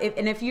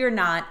if you're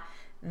not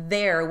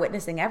there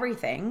witnessing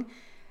everything,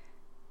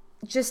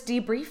 just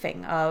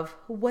debriefing of,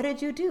 what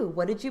did you do?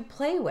 What did you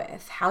play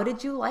with? How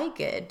did you like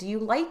it? Do you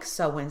like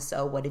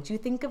so-and-so? What did you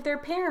think of their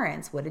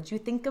parents? What did you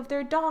think of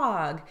their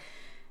dog?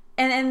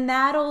 And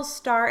that'll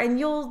start, and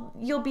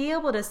you'll be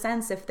able to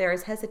sense if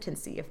there's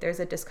hesitancy, if there's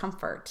a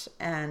discomfort,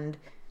 and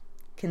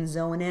can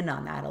zone in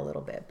on that a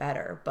little bit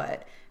better.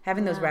 But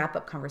having those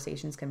wrap-up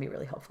conversations can be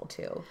really helpful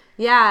too.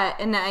 Yeah,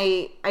 and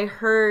I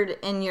heard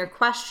in your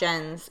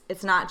questions,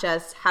 it's not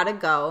just how to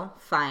go,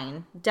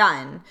 fine,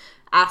 done.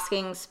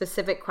 Asking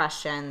specific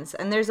questions.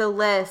 And there's a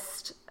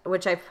list,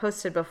 which I've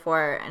posted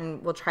before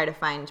and we'll try to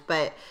find,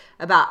 but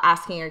about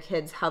asking your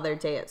kids how their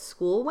day at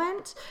school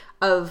went.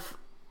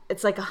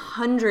 It's like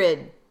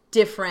 100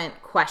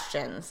 different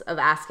questions of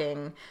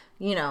asking,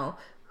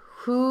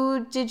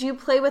 who did you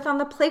play with on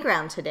the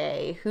playground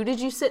today? Who did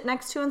you sit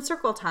next to in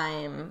circle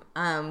time?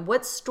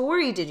 What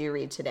story did you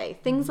read today?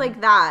 Things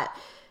like that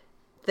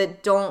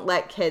don't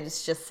let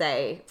kids just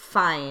say,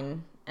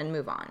 fine, and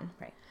move on.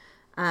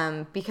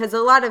 Right. Because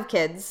a lot of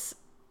kids,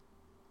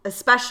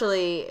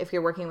 especially if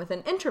you're working with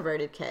an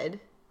introverted kid,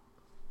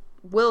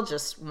 will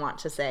just want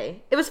to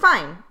say, it was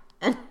fine,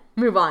 and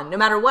move on, no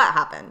matter what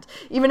happened.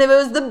 Even if it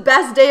was the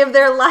best day of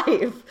their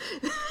life,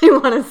 they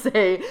want to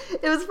say,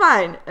 it was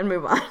fine, and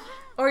move on.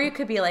 Or you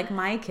could be like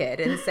my kid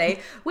and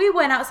say, we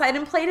went outside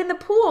and played in the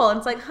pool. And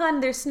it's like, hun,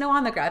 there's snow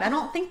on the ground. I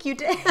don't think you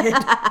did.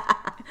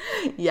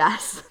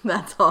 Yes,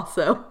 that's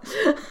also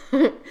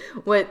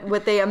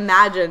what they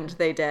imagined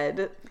they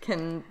did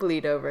can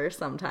bleed over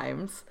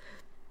sometimes.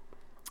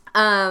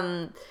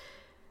 Great.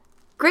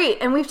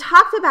 And we've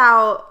talked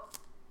about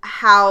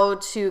how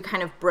to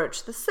kind of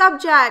broach the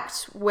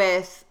subject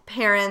with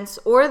parents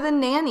or the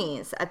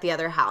nannies at the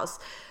other house.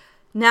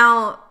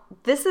 Now,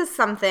 this is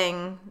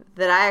something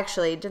that I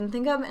actually didn't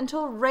think of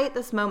until right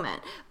this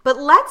moment. But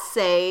let's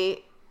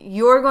say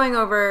you're going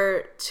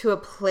over to a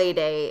play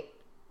date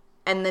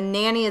and the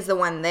nanny is the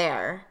one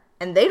there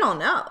and they don't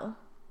know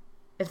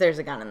if there's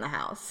a gun in the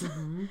house.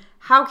 Mm-hmm.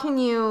 How can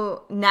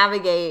you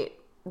navigate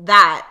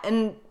that?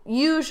 And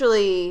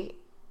usually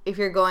if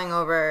you're going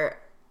over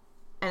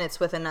and it's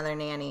with another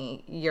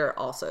nanny, you're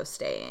also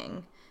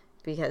staying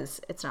because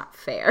it's not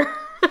fair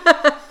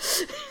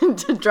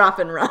to drop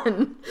and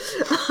run.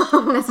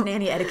 That's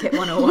nanny etiquette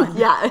 101.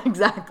 Yeah,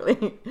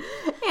 exactly.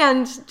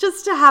 And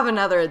just to have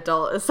another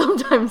adult is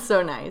sometimes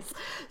so nice.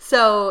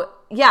 So,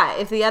 yeah,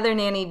 if the other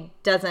nanny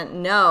doesn't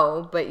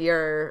know, but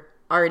you're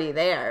already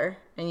there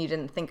and you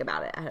didn't think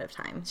about it ahead of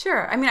time.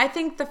 Sure. I mean, I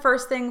think the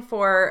first thing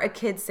for a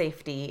kid's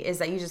safety is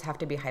that you just have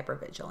to be hyper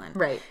vigilant.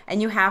 Right.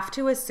 And you have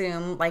to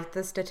assume, like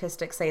the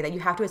statistics say, that you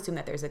have to assume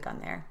that there's a gun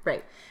there.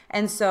 Right.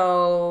 And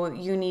so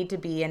you need to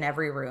be in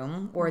every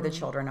room where the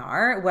children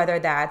are, whether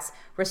that's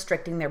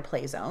restricting their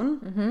play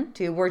zone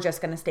to we're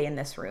just going to stay in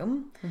this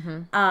room.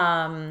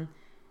 And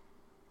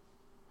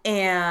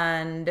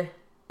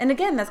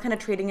again, that's kind of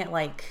treating it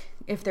like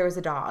if there was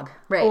a dog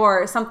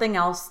or something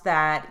else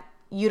that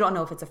you don't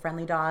know if it's a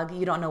friendly dog.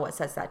 You don't know what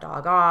sets that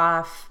dog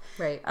off.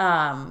 Right.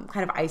 Kind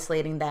of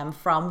isolating them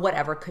from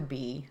whatever could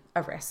be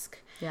a risk.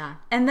 Yeah.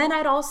 And then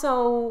I'd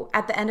also,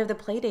 at the end of the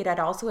play date, I'd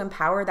also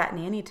empower that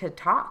nanny to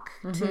talk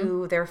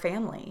to their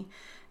family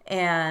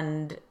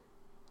and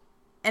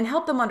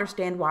help them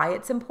understand why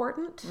it's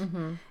important.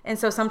 And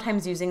so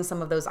sometimes using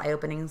some of those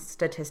eye-opening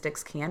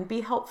statistics can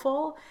be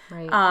helpful.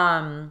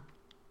 Right.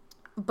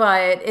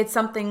 But it's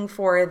something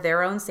for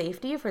their own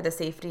safety, for the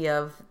safety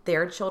of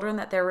their children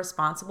that they're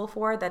responsible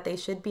for, that they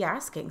should be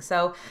asking.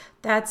 So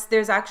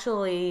there's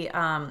actually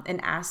an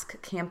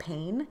Ask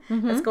campaign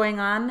that's going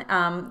on.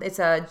 It's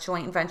a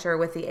joint venture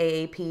with the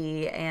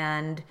AAP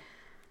and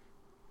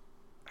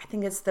I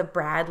think it's the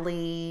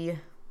Bradley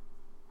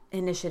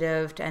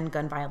Initiative to End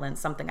Gun Violence,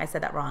 something. I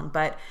said that wrong.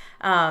 But,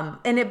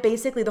 and it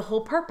basically, the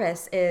whole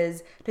purpose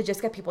is to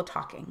just get people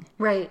talking.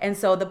 Right. And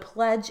so the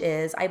pledge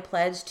is, I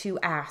pledge to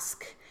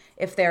ask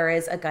if there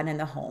is a gun in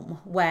the home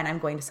when I'm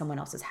going to someone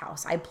else's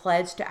house. I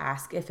pledge to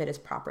ask if it is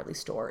properly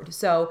stored.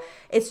 So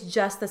it's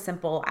just the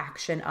simple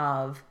action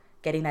of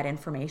getting that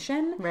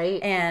information.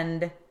 Right.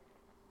 And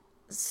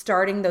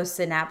starting those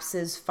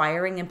synapses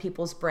firing in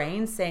people's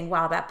brains saying,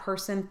 wow, that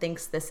person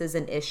thinks this is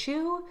an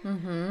issue.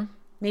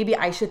 Maybe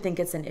I should think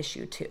it's an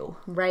issue too.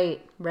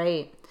 Right,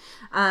 right.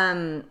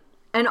 And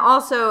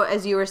also,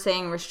 as you were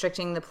saying,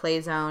 restricting the play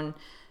zone,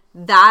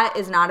 that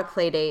is not a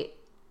play date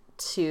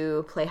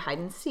to play hide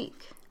and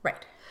seek.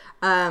 Right.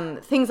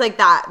 Things like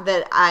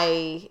that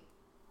I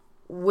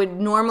would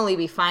normally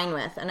be fine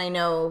with. And I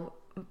know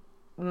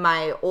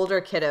my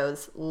older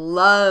kiddos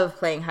love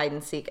playing hide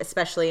and seek,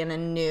 especially in a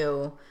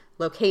new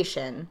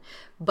location.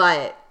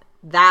 But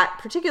that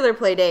particular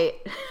play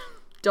date,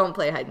 don't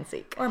play hide and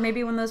seek. Or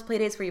maybe one of those play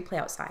dates where you play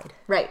outside.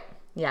 Right.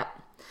 Yep.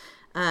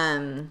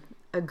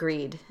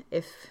 Agreed.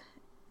 If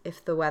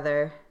the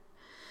weather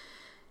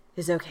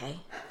is okay.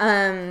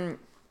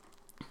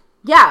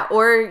 Yeah.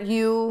 Or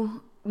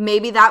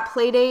maybe that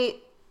play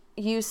date,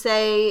 you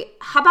say,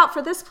 how about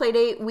for this play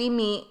date, we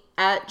meet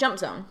at Jump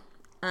Zone,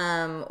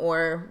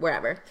 or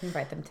wherever.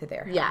 Invite them to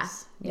their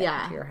house.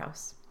 Yeah. To your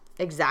house.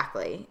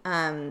 Exactly.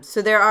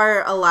 So there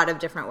are a lot of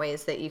different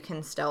ways that you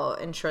can still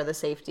ensure the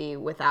safety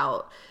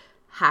without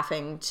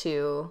having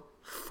to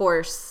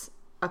force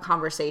a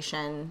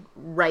conversation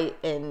right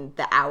in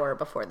the hour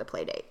before the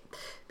play date,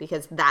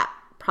 because that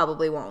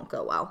probably won't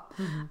go well.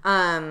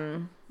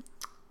 Mm-hmm.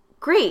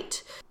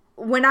 Great.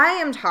 When I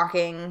am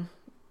talking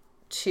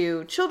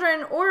to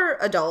children or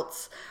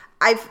adults,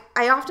 I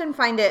often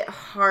find it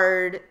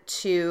hard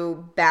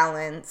to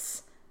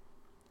balance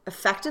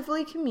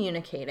effectively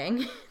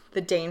communicating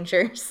the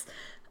dangers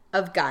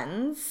of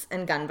guns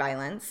and gun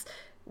violence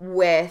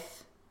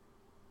with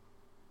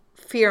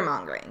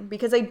fear-mongering,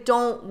 because I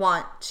don't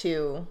want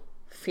to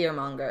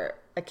fear-monger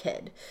a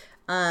kid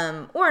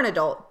or an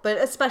adult, but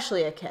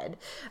especially a kid.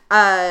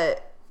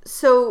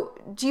 So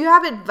do you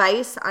have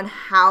advice on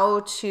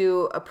how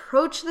to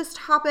approach this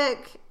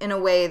topic in a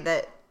way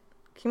that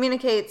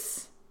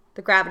communicates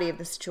the gravity of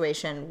the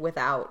situation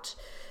without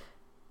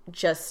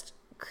just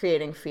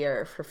creating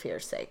fear for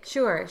fear's sake?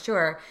 Sure.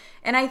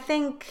 And I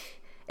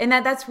think,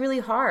 that's really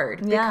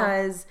hard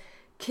because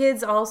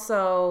kids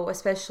also,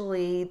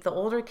 especially the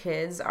older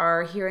kids,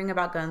 are hearing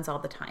about guns all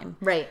the time.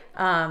 Right.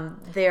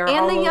 They're and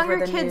all the over younger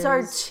the kids news.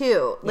 are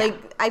too.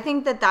 Like, I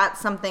think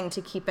that's something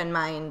to keep in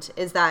mind,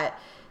 is that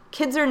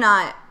kids are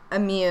not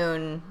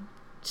immune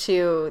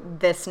to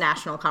this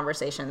national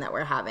conversation that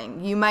we're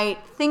having. You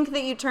might think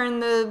that you turn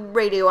the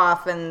radio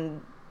off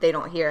and they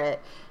don't hear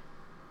it,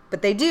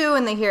 but they do,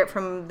 and they hear it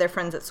from their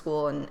friends at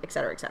school, and et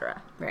cetera, et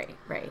cetera.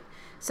 Right.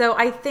 So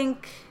I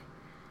think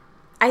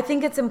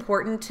it's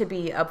important to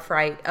be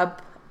upfront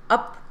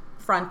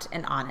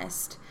and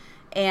honest.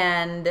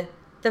 And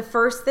the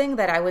first thing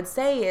that I would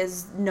say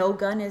is no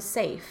gun is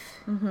safe.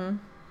 Mm-hmm.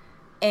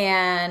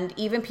 And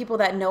even people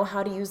that know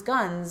how to use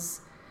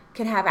guns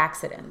can have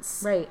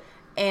accidents. Right.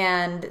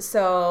 And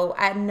so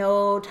at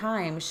no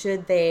time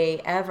should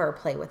they ever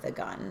play with a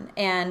gun.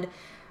 And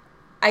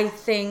I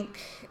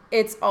think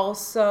it's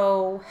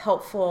also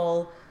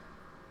helpful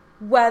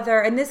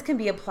and this can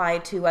be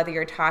applied to whether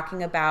you're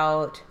talking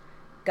about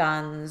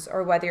guns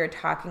or whether you're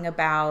talking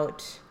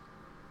about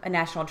a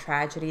national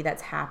tragedy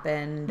that's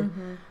happened.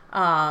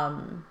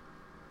 Mm-hmm.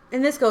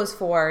 And this goes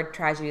for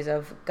tragedies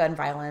of gun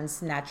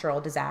violence, natural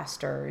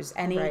disasters,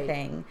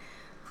 anything. Right.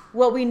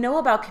 What we know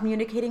about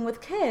communicating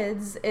with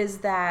kids is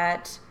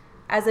that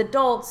as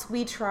adults,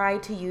 we try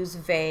to use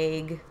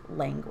vague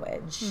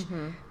language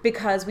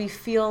because we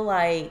feel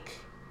like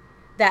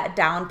that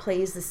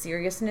downplays the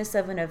seriousness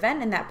of an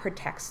event and that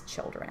protects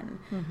children.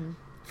 Mm-hmm.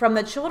 From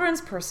the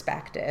children's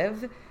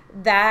perspective,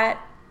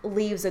 that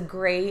leaves a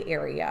gray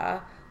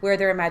area where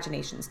their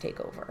imaginations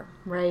take over.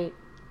 Right.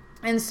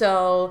 And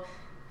so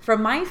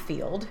from my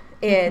field,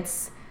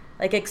 it's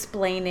like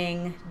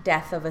explaining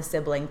death of a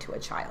sibling to a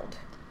child.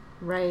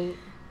 Right.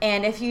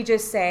 And if you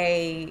just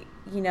say,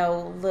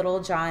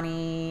 little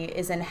Johnny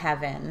is in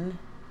heaven,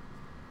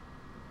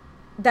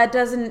 that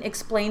doesn't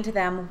explain to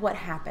them what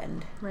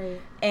happened.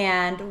 Right.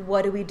 And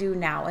what do we do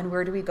now? And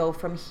where do we go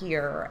from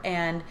here?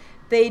 And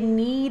they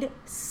need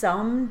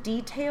some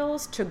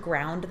details to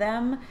ground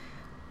them.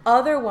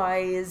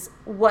 Otherwise,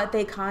 what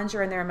they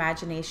conjure in their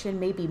imagination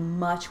may be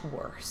much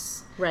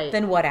worse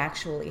than what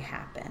actually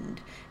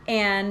happened.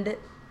 And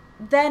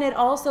then it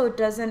also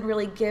doesn't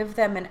really give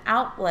them an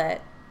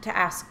outlet to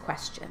ask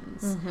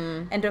questions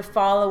and to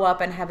follow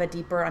up and have a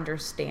deeper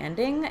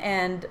understanding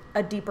and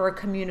a deeper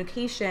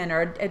communication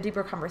or a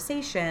deeper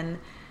conversation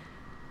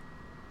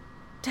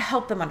to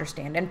help them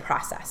understand and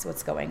process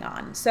what's going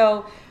on.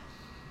 So,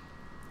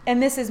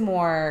 and this is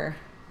more,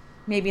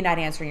 maybe not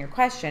answering your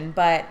question,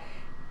 but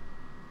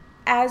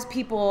as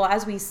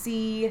we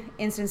see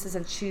instances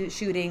of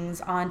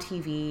shootings on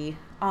TV,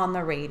 on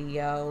the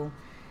radio,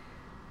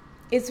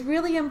 it's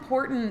really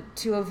important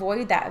to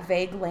avoid that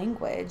vague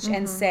language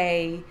and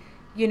say,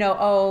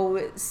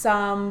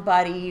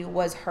 somebody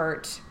was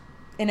hurt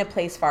in a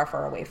place far,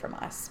 far away from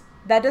us.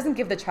 That doesn't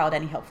give the child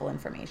any helpful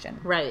information.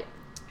 Right.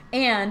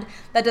 And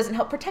that doesn't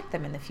help protect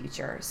them in the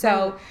future.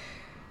 So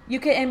you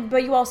can,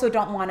 but you also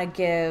don't want to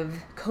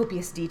give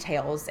copious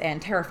details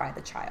and terrify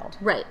the child.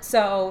 Right.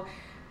 So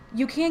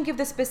you can give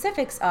the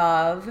specifics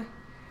of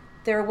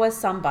there was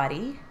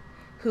somebody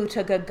who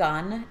took a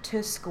gun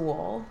to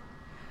school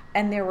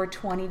and there were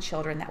 20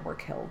 children that were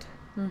killed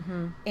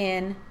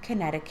in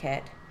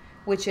Connecticut,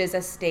 which is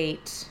a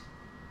state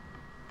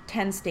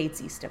 10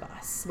 states east of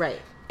us. Right.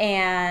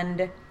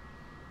 And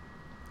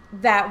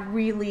that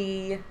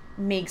really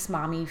makes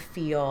mommy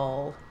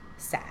feel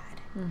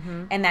sad.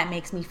 And that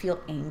makes me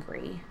feel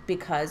angry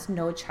because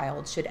no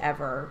child should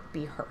ever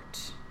be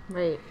hurt.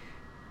 Right.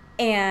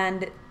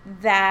 And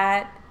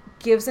that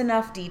gives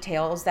enough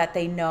details that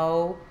they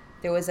know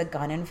there was a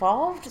gun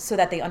involved so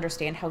that they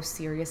understand how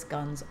serious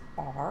guns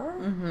are.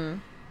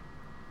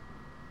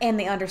 And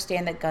they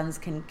understand that guns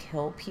can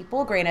kill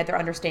people. Granted, their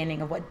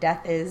understanding of what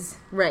death is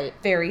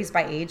varies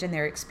by age and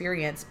their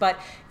experience. But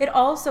it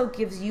also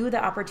gives you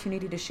the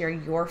opportunity to share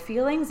your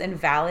feelings and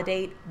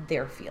validate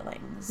their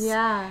feelings.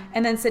 Yeah.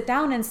 And then sit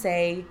down and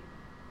say,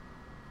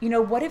 you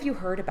know, what have you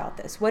heard about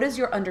this? What is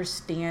your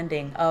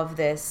understanding of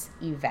this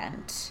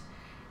event?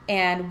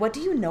 And what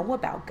do you know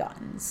about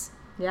guns?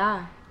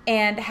 Yeah.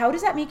 And how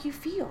does that make you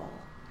feel?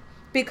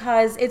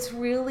 Because it's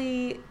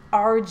really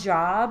our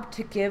job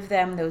to give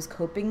them those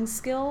coping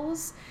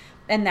skills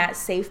and that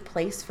safe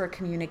place for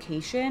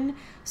communication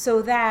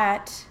so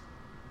that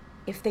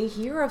if they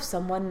hear of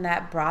someone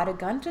that brought a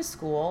gun to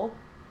school,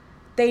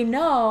 they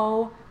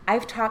know,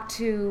 I've talked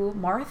to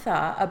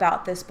Martha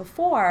about this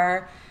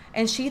before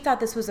and she thought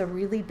this was a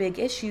really big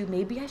issue.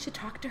 Maybe I should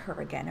talk to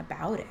her again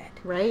about it.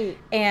 Right.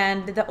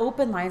 And the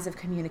open lines of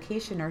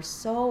communication are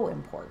so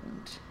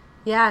important.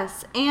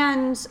 Yes,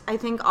 and I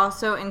think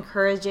also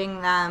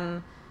encouraging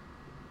them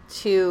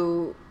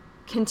to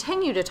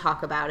continue to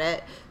talk about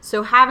it.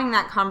 So having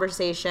that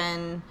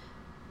conversation,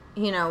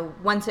 you know,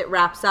 once it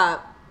wraps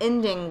up,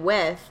 ending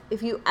with,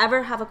 if you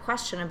ever have a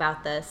question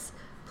about this,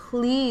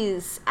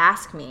 please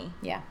ask me.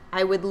 Yeah.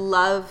 I would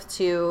love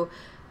to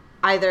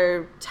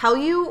either tell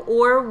you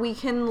or we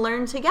can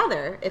learn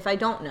together if I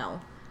don't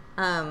know.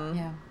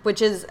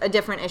 Which is a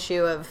different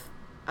issue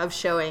of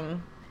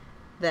showing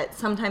that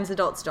sometimes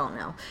adults don't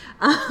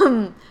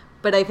know.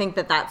 But I think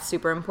that that's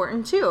super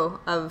important too,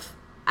 of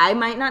I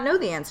might not know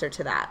the answer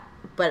to that,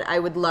 but I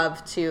would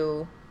love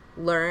to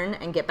learn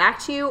and get back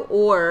to you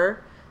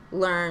or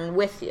learn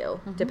with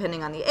you,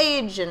 depending on the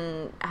age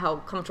and how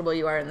comfortable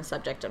you are in the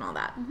subject and all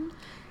that.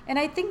 And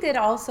I think it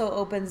also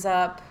opens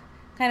up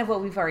kind of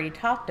what we've already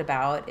talked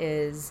about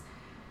is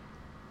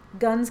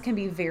guns can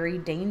be very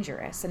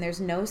dangerous and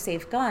there's no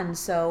safe gun.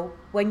 So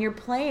when you're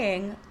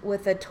playing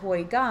with a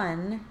toy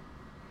gun,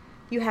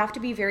 you have to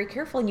be very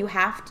careful and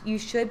you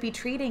should be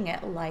treating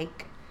it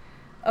like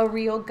a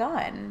real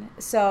gun.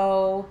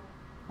 So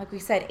like we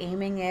said,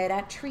 aiming it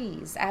at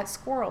trees, at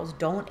squirrels,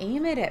 don't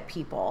aim it at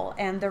people.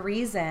 And the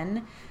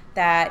reason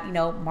that, you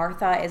know,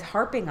 Martha is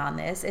harping on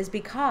this is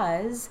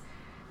because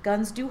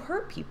guns do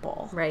hurt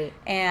people. Right.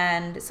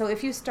 And so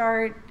if you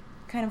start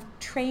kind of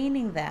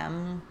training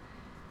them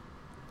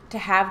to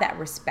have that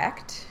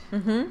respect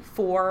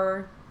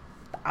for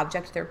the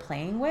object they're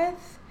playing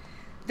with,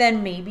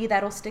 then maybe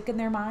that'll stick in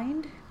their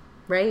mind.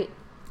 Right.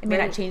 It may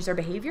not change their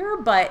behavior,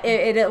 but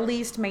it at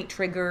least might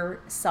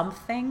trigger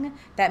something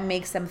that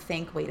makes them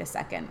think, wait a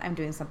second, I'm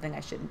doing something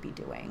I shouldn't be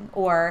doing.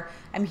 Or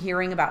I'm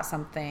hearing about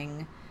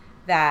something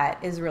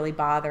that is really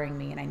bothering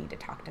me and I need to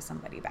talk to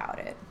somebody about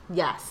it.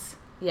 Yes.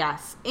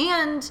 Yes.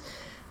 And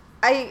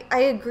I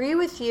agree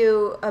with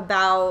you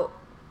about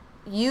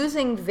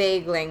using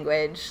vague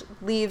language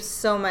leaves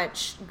so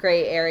much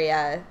gray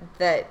area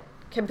that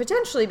can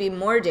potentially be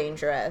more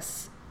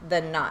dangerous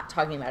than not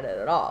talking about it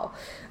at all.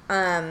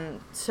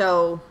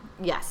 So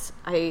yes,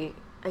 I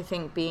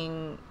think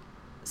being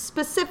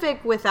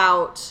specific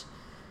without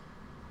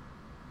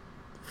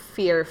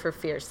fear for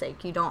fear's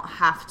sake. You don't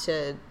have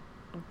to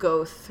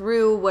go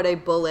through what a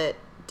bullet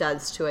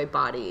does to a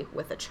body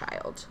with a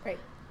child. Right.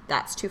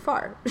 That's too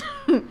far.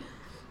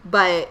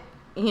 But,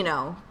 you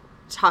know,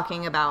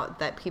 talking about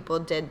that people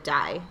did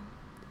die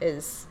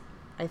is,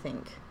 I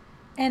think...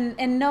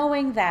 And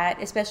knowing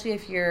that, especially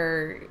if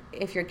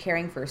you're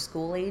caring for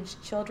school-age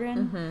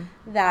children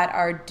that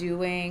are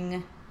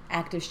doing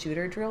active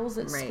shooter drills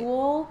at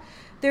school,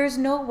 there's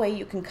no way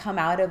you can come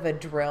out of a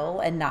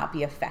drill and not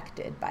be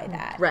affected by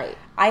that. Right.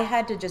 I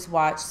had to just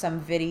watch some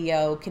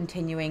video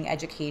continuing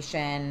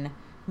education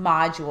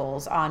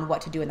modules on what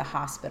to do in the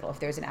hospital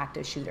if there's an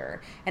active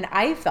shooter. And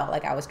I felt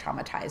like I was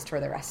traumatized for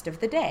the rest of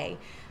the day.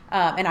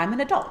 And I'm an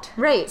adult.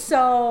 Right.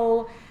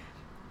 So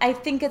I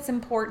think it's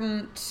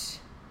important...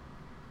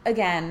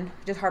 Again,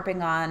 just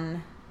harping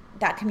on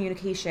that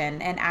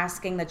communication and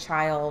asking the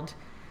child,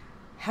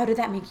 how did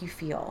that make you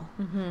feel?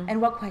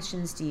 And what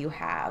questions do you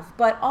have?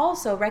 But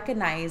also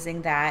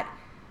recognizing that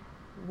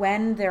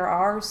when there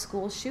are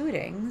school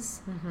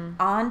shootings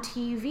on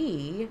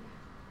TV,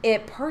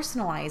 it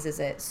personalizes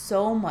it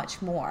so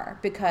much more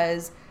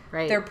because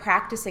they're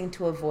practicing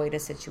to avoid a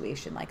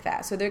situation like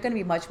that. So they're going to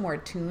be much more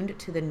attuned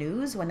to the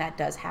news when that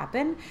does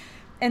happen.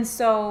 And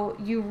so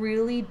you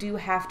really do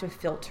have to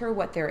filter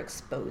what they're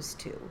exposed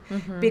to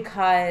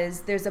because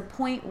there's a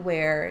point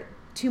where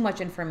too much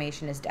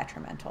information is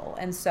detrimental.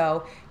 And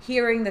so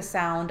hearing the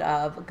sound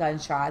of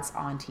gunshots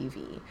on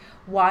TV,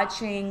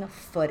 watching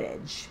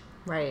footage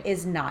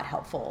is not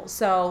helpful.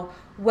 So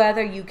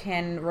whether you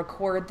can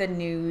record the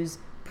news,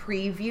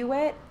 preview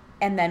it,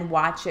 and then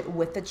watch it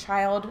with the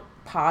child,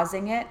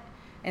 pausing it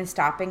and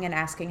stopping and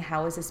asking,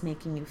 how is this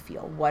making you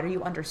feel? What are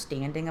you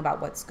understanding about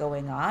what's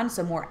going on?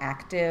 So more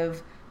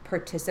active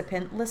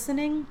participant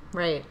listening.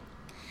 Right.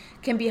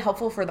 can be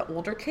helpful for the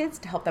older kids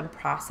to help them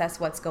process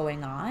what's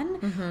going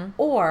on,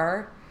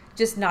 or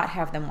just not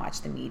have them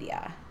watch the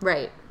media.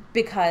 Right.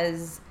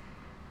 Because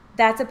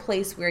that's a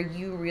place where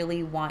you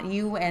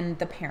and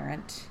the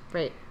parent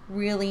Right.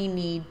 really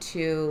need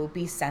to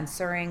be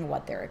censoring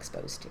what they're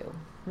exposed to.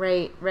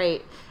 Right.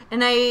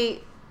 And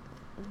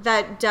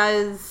that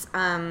does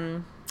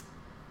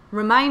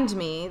remind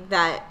me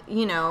that,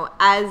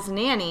 as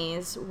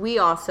nannies, we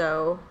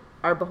also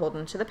are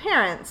beholden to the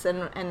parents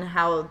and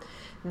how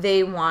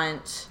they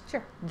want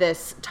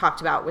this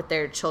talked about with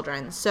their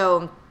children.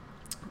 So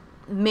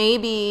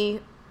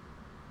maybe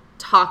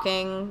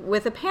talking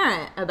with a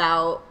parent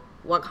about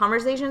what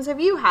conversations have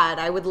you had?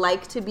 I would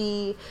like to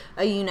be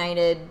a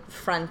united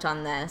front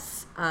on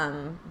this,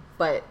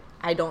 but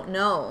I don't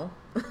know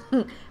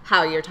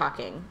how you're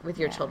talking with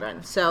your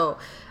children. So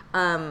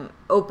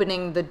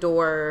opening the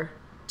door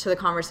to the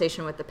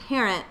conversation with the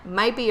parent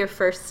might be your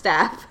first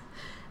step,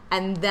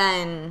 and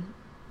then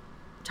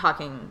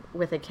talking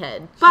with a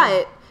kid.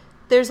 But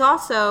there's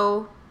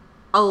also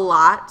a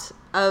lot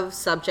of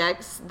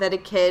subjects that a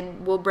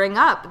kid will bring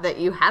up that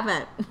you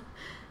haven't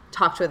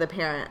talked with a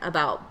parent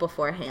about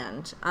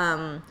beforehand.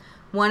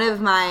 One of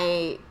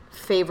my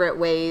favorite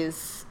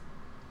ways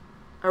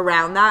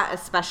around that,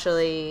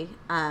 especially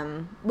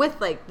with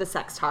like the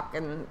sex talk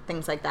and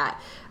things like that,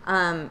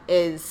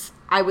 is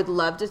I would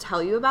love to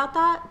tell you about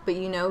that, but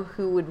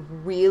who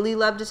would really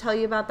love to tell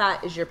you about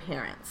that is your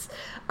parents.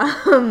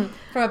 From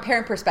a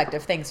parent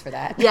perspective, thanks for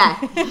that.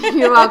 Yeah,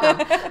 you're welcome.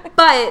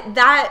 But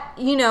that,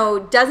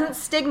 doesn't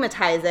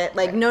stigmatize it.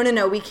 Like,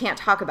 no, we can't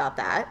talk about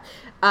that.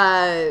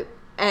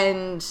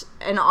 And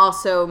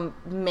also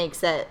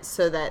makes it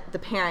so that the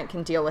parent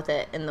can deal with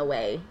it in the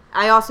way.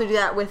 I also do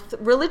that with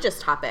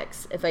religious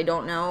topics if I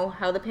don't know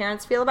how the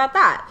parents feel about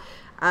that.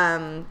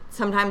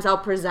 Sometimes I'll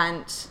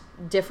present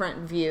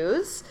different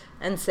views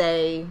and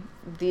say,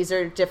 these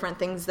are different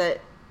things that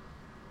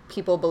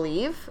people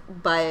believe,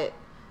 but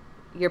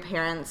your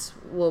parents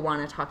will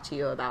want to talk to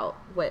you about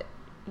what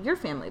your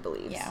family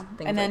believes. Yeah.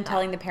 And then like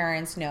telling the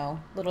parents,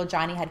 no, little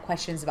Johnny had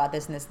questions about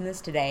this and this and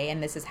this today,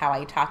 and this is how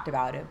I talked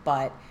about it,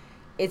 but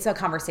it's a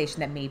conversation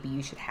that maybe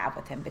you should have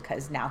with him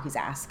because now he's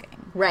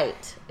asking.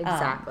 Right,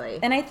 exactly.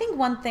 And I think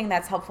one thing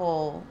that's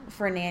helpful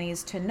for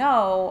nannies to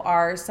know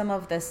are some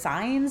of the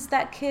signs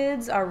that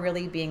kids are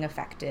really being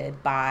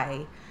affected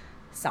by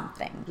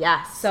something.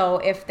 Yes. So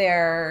if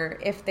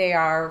they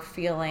are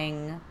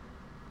feeling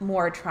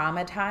more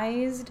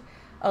traumatized,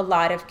 a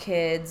lot of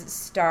kids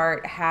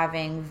start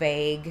having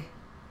vague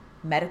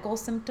medical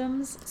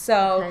symptoms.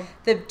 So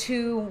the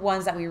two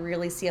ones that we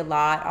really see a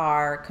lot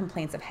are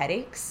complaints of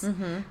headaches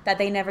that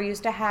they never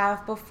used to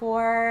have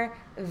before,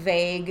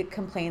 vague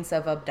complaints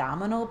of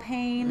abdominal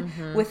pain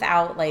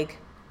without like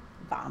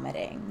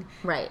vomiting,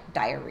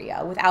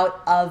 diarrhea,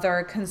 without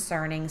other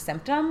concerning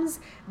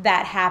symptoms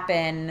that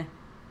happen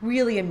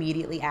really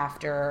immediately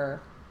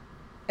after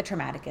a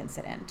traumatic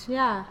incident.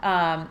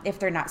 Yeah. If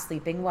they're not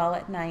sleeping well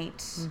at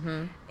night,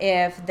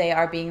 if they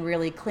are being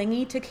really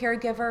clingy to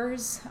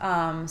caregivers,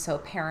 so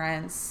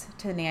parents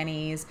to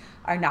nannies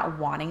are not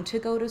wanting to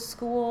go to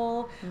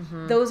school,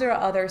 those are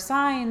other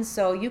signs.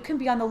 So you can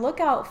be on the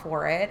lookout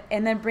for it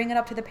and then bring it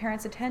up to the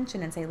parent's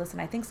attention and say,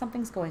 listen, I think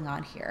something's going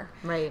on here.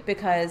 Right.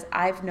 Because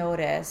I've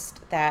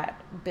noticed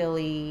that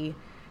Billy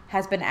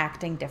has been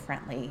acting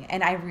differently.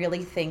 And I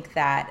really think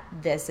that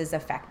this has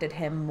affected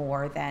him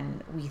more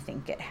than we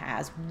think it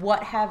has.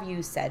 What have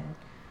you said?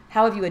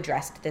 How have you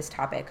addressed this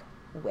topic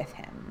with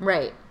him?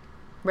 Right.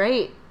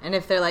 And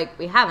if they're like,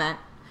 we haven't,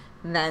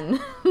 then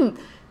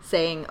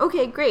saying,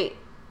 okay, great.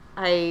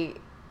 I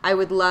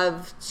would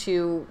love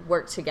to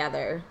work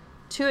together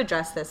to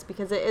address this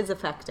because it is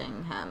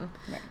affecting him.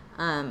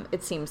 Right.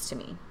 It seems to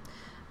me.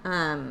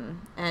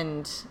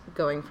 And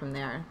going from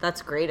there,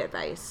 that's great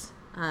advice.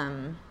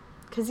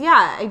 Because,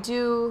 I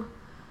do,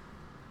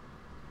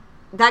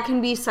 that can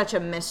be such a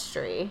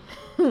mystery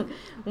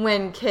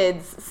when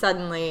kids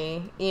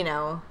suddenly,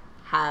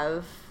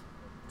 have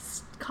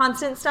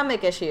constant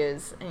stomach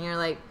issues. And you're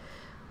like,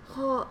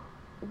 well,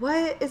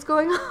 what is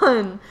going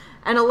on?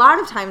 And a lot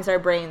of times our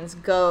brains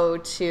go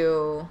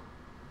to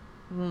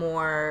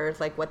more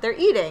like what they're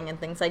eating and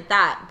things like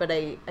that. But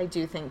I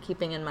do think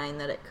keeping in mind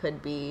that it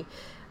could be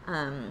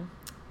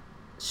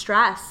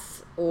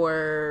stress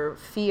or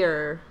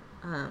fear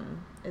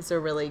is a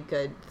really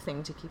good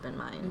thing to keep in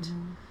mind.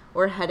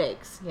 Or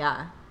headaches,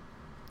 yeah.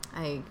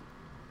 I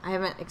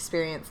haven't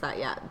experienced that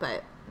yet,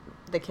 but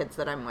the kids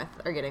that I'm with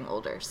are getting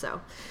older,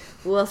 so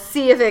we'll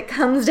see if it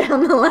comes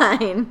down the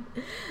line.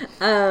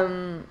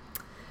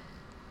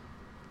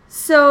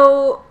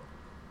 So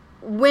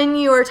when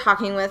you are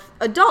talking with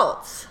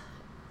adults,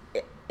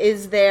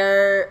 is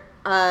there,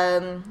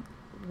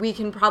 we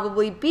can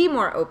probably be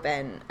more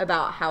open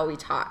about how we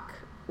talk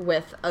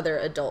with other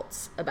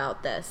adults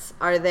about this?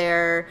 Are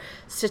there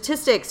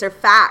statistics or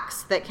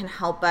facts that can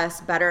help us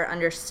better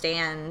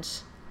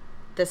understand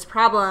this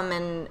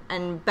problem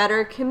and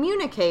better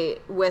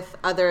communicate with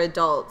other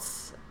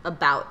adults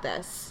about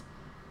this?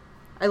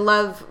 I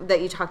love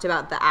that you talked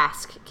about the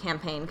Ask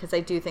campaign because I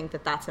do think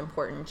that that's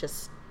important,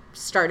 just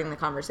starting the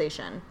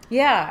conversation.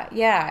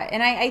 Yeah.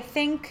 And I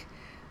think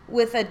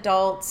with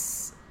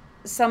adults,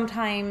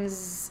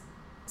 sometimes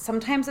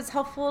it's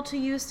helpful to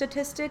use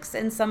statistics,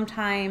 and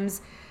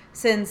sometimes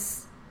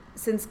since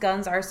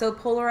guns are so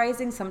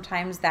polarizing,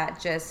 sometimes that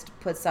just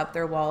puts up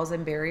their walls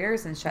and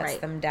barriers and shuts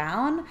them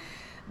down.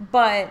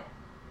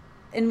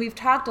 And we've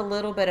talked a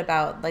little bit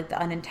about like the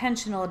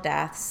unintentional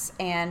deaths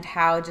and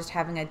how just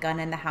having a gun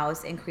in the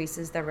house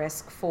increases the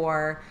risk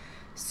for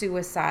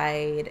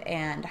suicide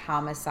and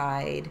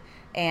homicide,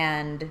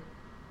 and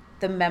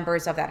the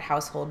members of that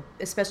household,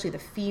 especially the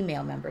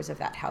female members of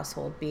that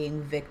household,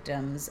 being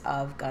victims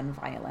of gun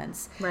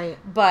violence. Right.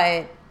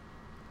 But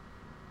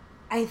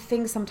I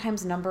think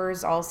sometimes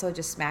numbers also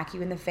just smack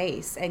you in the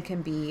face and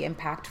can be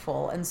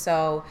impactful. And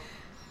so,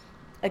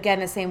 again,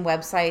 the same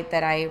website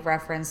that I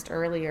referenced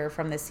earlier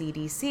from the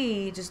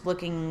CDC, just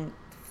looking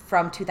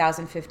from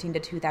 2015 to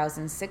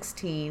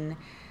 2016,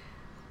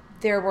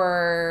 there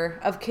were,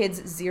 of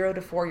kids 0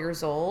 to 4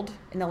 years old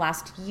in the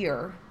last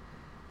year,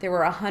 there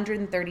were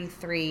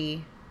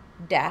 133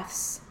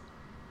 deaths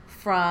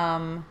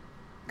from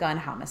gun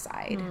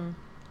homicide.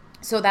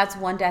 So that's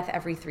one death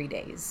every 3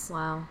 days.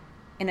 Wow.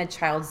 In a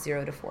child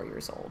 0 to 4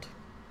 years old.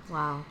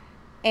 Wow.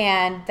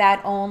 And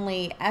that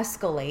only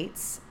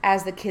escalates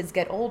as the kids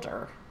get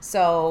older.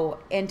 So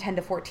in 10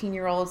 to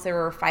 14-year-olds, there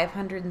were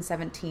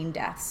 517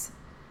 deaths.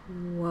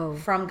 Whoa.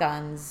 From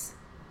guns.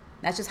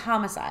 That's just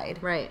homicide.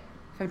 Right.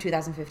 From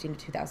 2015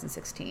 to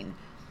 2016.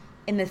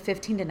 In the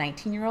 15 to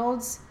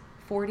 19-year-olds,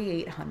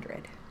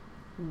 4,800.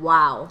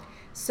 Wow.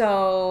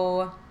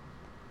 So,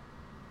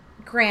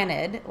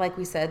 granted, like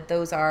we said,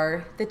 those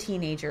are the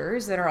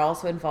teenagers that are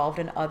also involved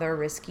in other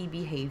risky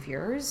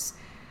behaviors,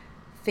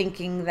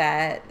 thinking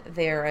that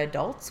they're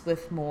adults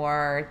with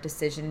more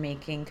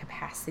decision-making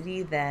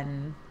capacity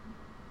than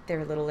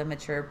their little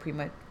immature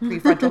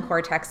prefrontal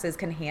cortexes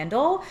can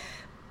handle.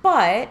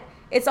 But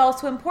it's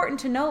also important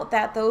to note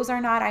that those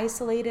are not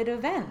isolated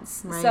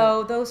events. Right.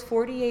 So those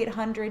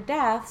 4,800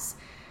 deaths,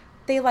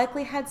 they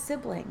likely had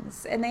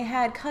siblings, and they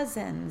had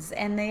cousins,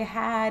 and they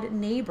had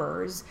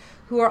neighbors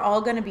who are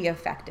all going to be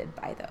affected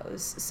by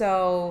those.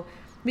 So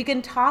we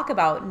can talk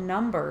about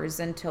numbers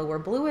until we're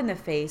blue in the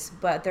face,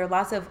 but there are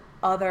lots of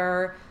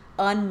other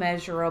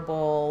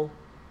unmeasurable,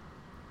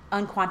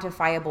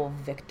 unquantifiable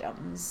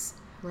victims.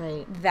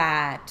 Right.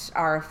 That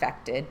are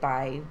affected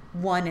by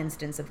one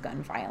instance of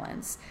gun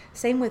violence.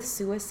 Same with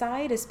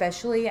suicide,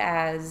 especially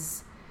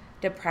as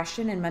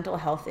depression and mental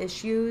health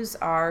issues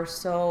are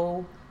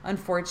so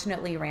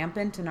unfortunately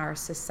rampant in our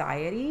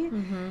society.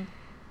 Mm-hmm.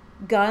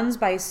 Guns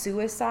by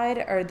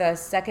suicide are the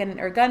second,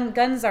 or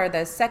guns are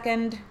the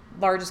second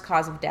largest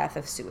cause of death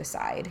of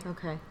suicide.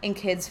 Okay. In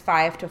kids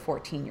 5 to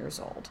 14 years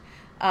old.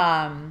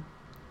 And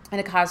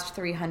it caused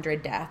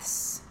 300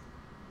 deaths.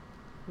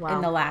 Wow.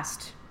 In the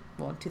last,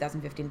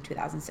 2015 to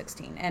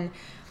 2016. And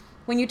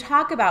when you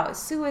talk about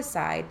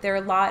suicide, there are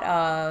a lot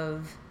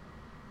of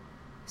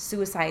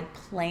suicide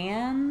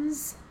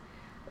plans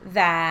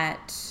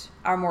that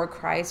are more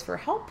cries for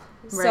help.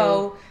 Right.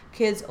 So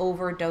kids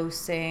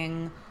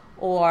overdosing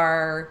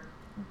or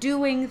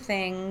doing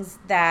things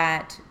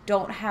that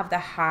don't have the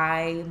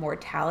high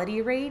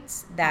mortality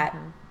rates that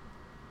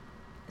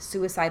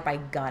suicide by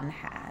gun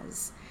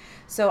has.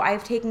 So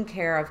I've taken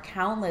care of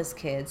countless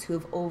kids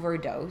who've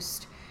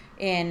overdosed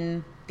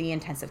in the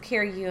intensive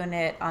care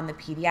unit, on the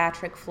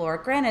pediatric floor.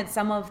 Granted,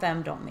 some of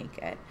them don't make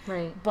it.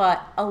 Right.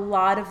 But a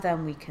lot of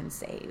them we can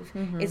save.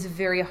 Mm-hmm. It's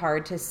very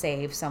hard to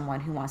save someone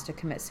who wants to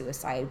commit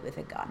suicide with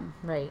a gun.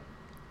 Right.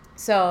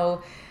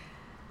 So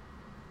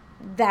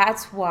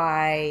that's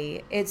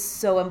why it's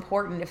so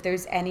important. If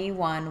there's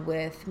anyone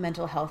with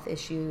mental health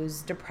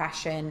issues,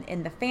 depression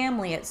in the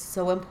family, it's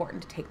so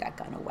important to take that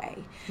gun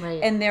away.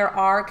 Right. And there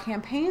are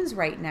campaigns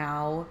right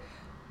now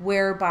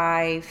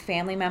whereby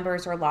family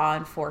members or law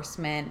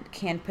enforcement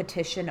can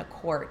petition a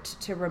court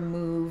to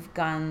remove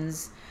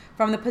guns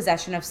from the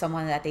possession of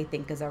someone that they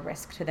think is a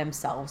risk to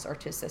themselves or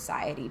to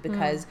society.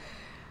 Because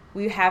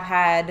we have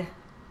had,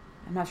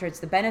 I'm not sure it's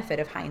the benefit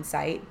of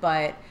hindsight,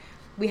 but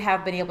we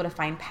have been able to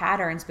find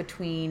patterns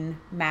between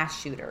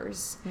mass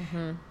shooters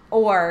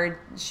or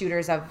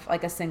shooters of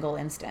like a single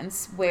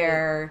instance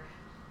where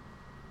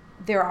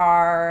there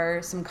are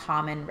some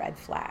common red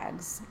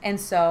flags. And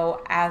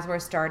so as we're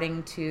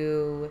starting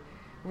to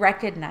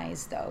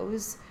recognize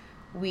those,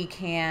 we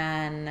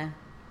can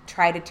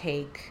try to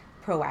take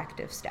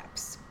proactive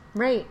steps.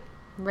 Right,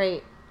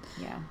 right.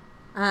 Yeah.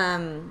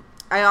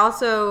 I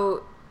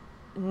also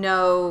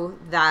know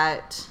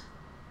that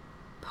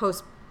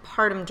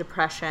postpartum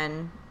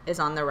depression is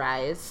on the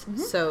rise. Mm-hmm.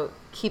 So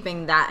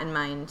keeping that in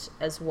mind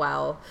as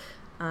well.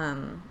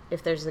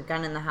 If there's a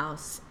gun in the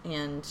house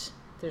and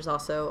there's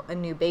also a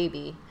new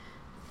baby,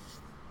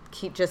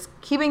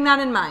 keeping that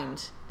in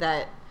mind,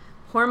 that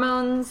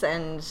hormones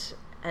and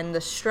the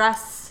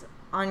stress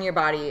on your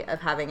body of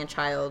having a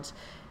child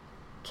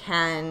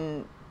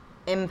can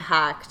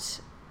impact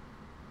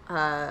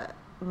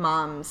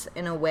moms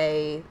in a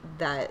way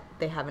that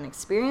they haven't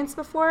experienced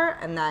before,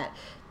 and that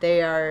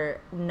they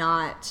are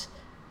not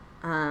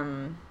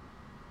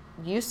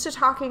used to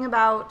talking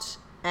about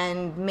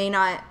and may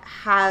not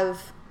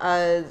have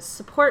a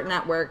support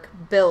network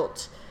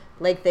built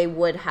like they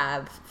would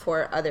have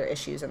for other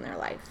issues in their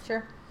life.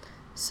 Sure.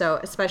 So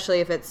especially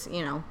if it's,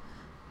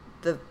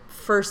 the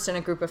first in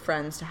a group of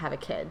friends to have a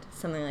kid,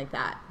 something like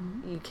that.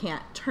 Mm-hmm. You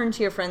can't turn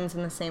to your friends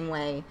in the same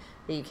way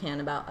that you can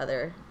about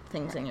other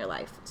things in your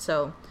life.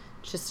 So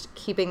just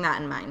keeping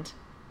that in mind.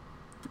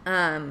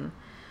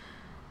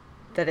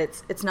 That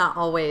it's not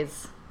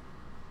always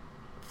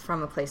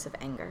from a place of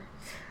anger.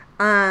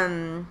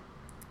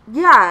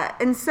 Yeah,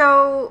 and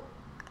so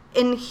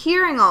in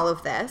hearing all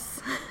of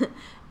this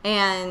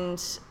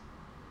and,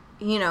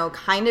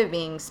 kind of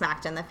being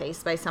smacked in the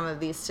face by some of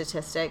these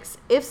statistics,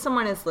 if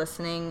someone is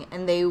listening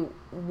and they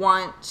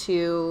want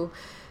to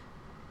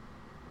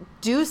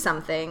do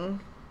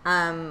something,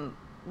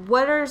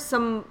 what are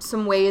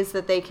some ways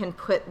that they can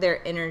put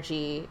their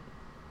energy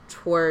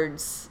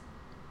towards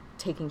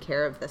taking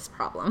care of this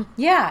problem?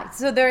 Yeah,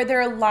 so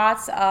there are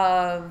lots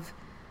of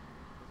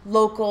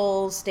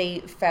local,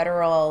 state,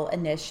 federal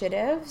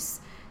initiatives.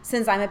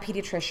 Since I'm a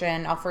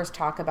pediatrician, I'll first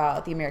talk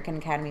about the American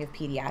Academy of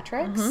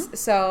Pediatrics. Mm-hmm.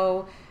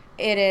 So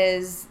it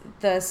is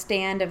the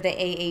stand of the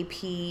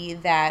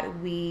AAP that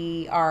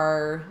we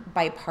are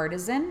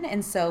bipartisan,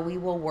 and so we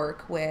will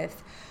work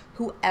with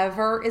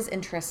whoever is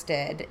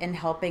interested in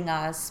helping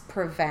us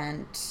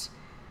prevent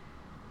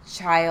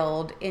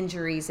child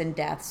injuries and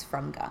deaths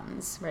from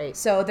guns. Right.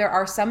 So there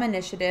are some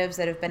initiatives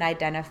that have been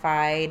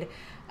identified,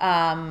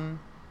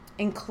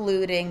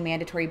 including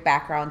mandatory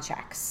background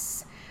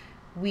checks.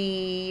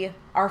 We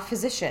are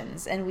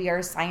physicians and we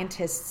are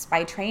scientists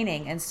by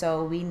training, and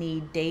so we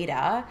need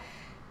data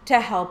to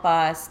help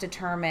us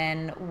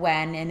determine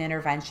when an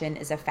intervention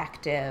is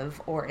effective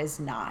or is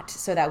not,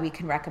 so that we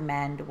can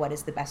recommend what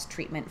is the best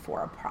treatment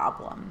for a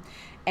problem.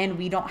 And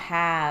we don't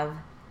have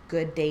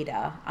good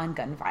data on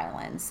gun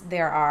violence.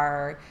 There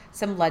are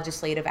some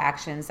legislative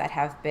actions that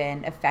have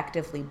been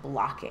effectively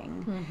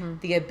blocking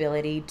the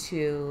ability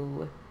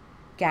to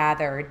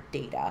gather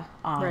data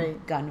on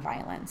gun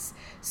violence.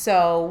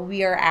 So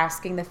we are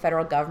asking the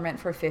federal government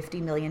for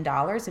 $50 million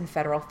in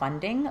federal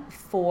funding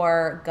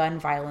for gun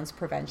violence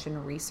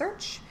prevention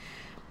research,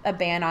 a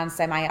ban on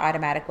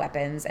semi-automatic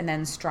weapons, and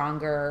then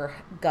stronger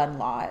gun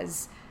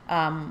laws.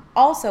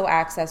 Also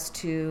access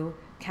to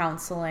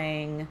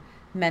counseling,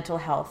 mental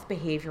health,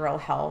 behavioral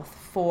health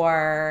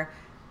for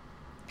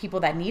people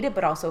that need it,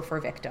 but also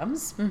for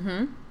victims.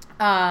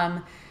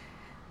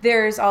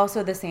 There's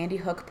also the Sandy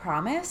Hook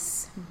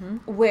Promise,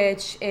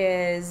 which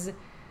is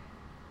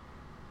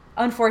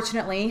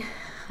unfortunately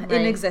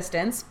in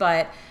existence,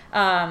 but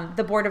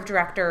the board of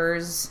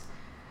directors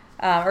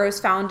or was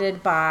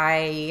founded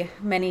by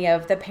many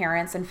of the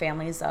parents and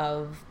families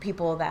of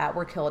people that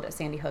were killed at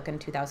Sandy Hook in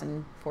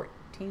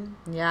 2014?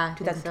 Yeah.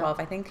 2012,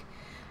 I think.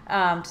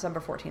 December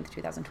 14th,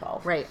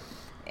 2012. Right.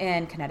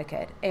 In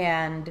Connecticut.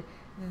 And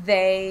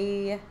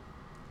they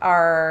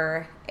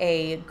are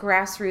a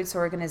grassroots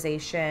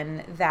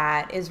organization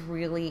that is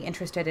really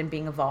interested in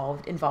being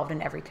involved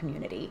in every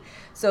community.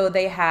 So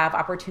they have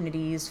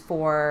opportunities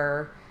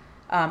for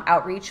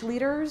outreach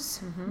leaders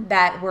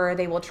where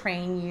they will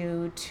train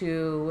you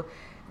to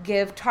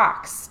give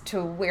talks,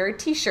 to wear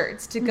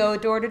t-shirts, to go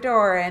door to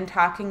door and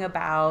talking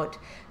about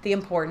the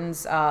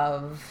importance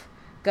of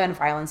gun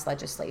violence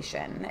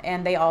legislation.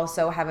 And they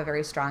also have a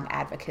very strong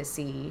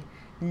advocacy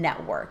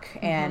network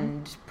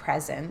and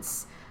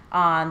presence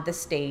on the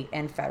state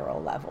and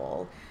federal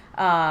level.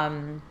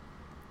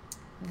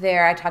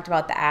 There, I talked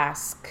about the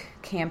Ask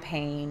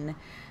campaign.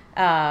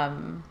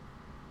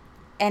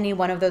 Any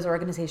one of those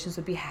organizations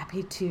would be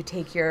happy to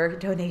take your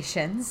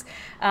donations.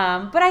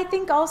 But I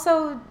think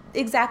also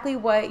exactly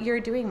what you're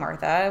doing,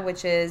 Martha,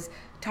 which is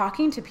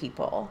talking to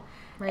people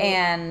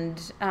and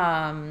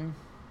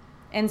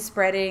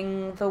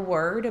spreading the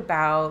word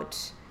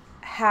about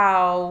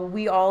how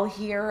we all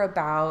hear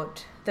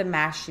about the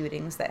mass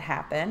shootings that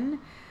happen,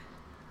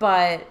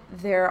 but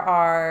there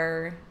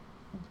are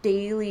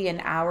daily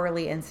and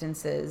hourly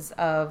instances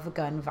of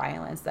gun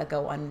violence that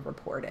go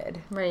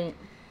unreported. Right.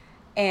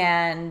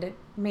 And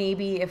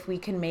maybe if we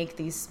can make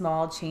these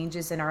small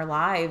changes in our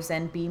lives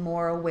and be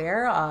more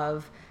aware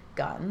of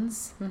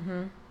guns,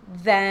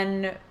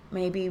 then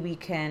maybe we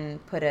can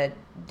put a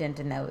dent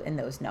in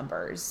those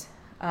numbers.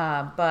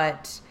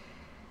 But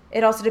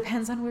it also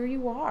depends on where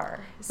you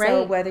are.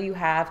 So whether you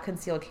have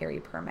concealed carry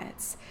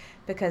permits,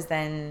 because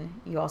then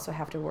you also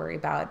have to worry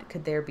about,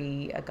 could there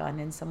be a gun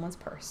in someone's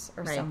purse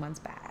or someone's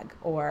bag,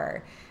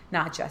 or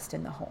not just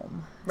in the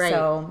home.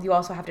 So you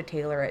also have to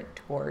tailor it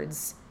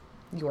towards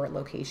your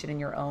location in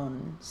your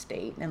own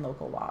state and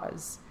local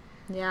laws.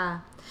 Yeah.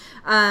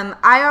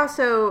 I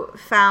also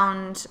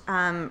found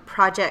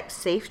Project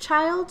Safe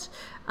Child,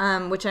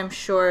 which I'm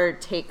sure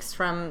takes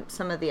from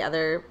some of the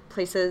other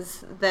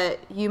places that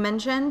you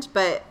mentioned,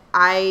 but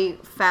I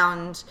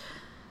found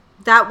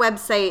that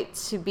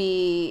website to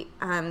be,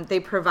 they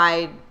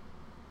provide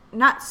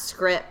not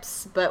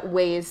scripts, but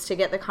ways to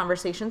get the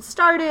conversation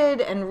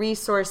started and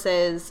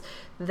resources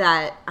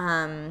that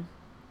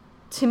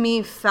to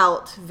me,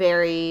 felt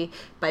very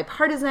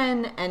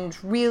bipartisan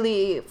and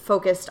really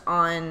focused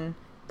on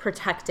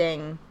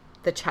protecting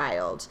the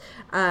child.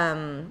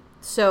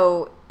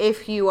 So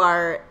if you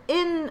are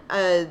in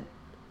a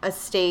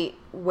state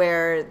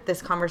where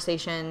this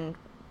conversation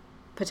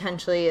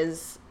potentially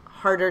is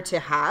harder to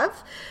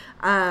have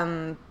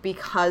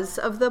because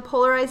of the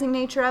polarizing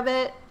nature of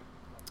it,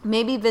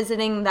 maybe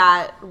visiting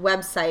that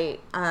website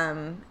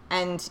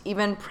and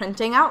even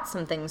printing out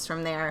some things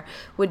from there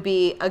would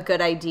be a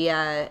good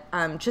idea,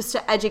 just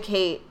to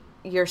educate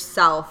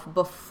yourself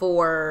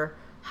before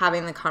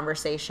having the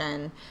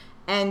conversation.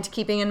 And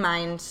keeping in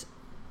mind,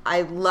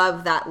 I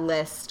love that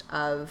list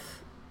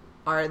of,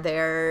 are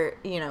there,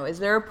 is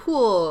there a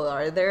pool?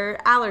 Are there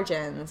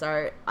allergens?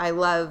 I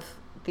love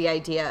the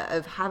idea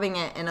of having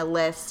it in a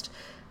list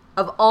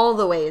of all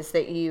the ways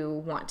that you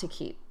want to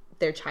keep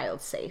their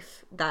child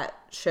safe. That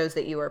shows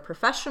that you are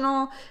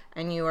professional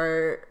and you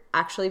are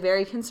actually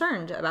very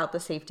concerned about the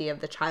safety of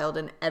the child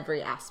in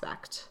every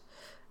aspect.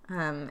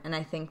 And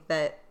I think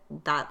that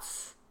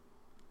that's,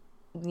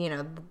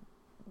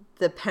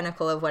 the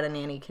pinnacle of what a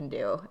nanny can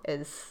do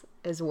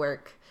is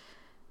work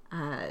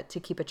to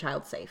keep a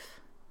child safe.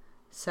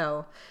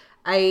 So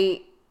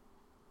I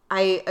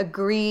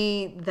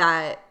agree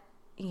that,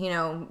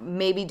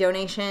 maybe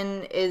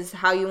donation is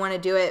how you want to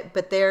do it,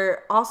 but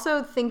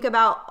also think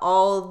about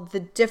all the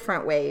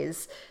different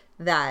ways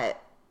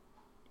that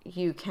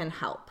you can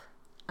help.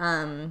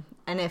 And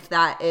if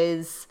that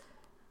is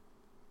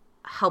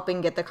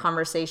helping get the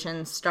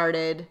conversation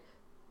started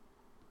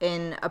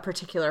in a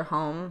particular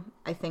home,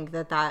 I think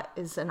that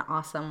is an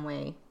awesome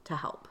way to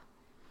help.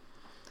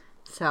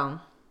 So,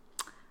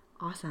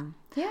 awesome.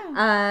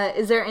 Yeah.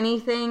 Is there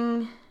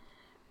anything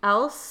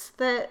else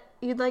that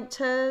you'd like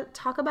to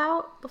talk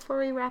about before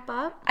we wrap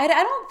up? I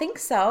don't think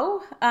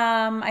so.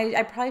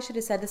 I probably should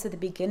have said this at the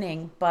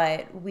beginning,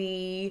 but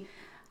we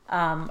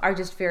are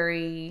just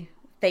very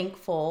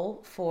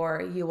thankful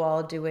for you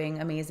all doing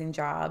amazing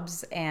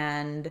jobs,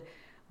 and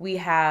we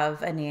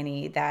have a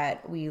nanny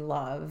that we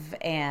love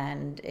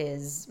and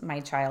is my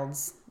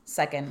child's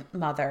second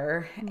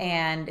mother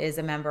and is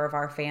a member of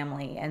our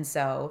family. And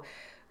so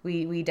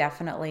we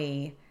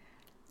definitely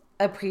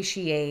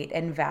appreciate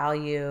and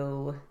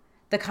value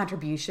the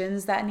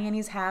contributions that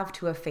nannies have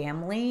to a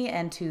family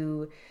and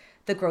to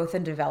the growth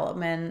and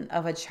development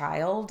of a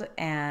child.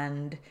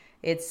 And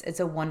it's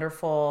a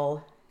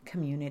wonderful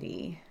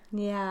community.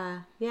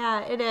 Yeah,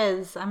 it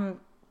is.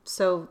 I'm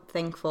so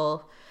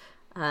thankful.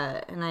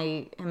 And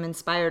I am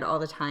inspired all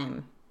the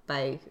time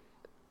by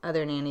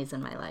other nannies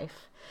in my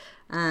life.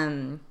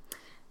 And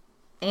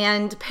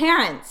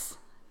parents.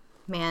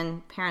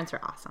 Man, parents are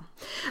awesome.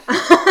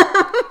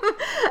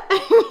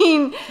 I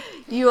mean,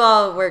 you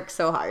all work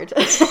so hard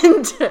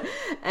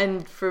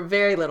and for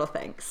very little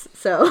thanks.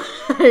 So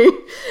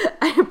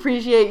I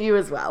appreciate you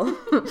as well.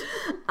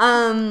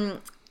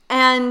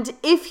 And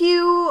if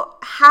you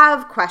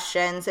have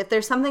questions, if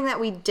there's something that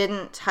we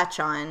didn't touch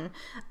on,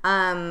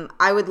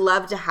 I would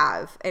love to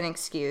have an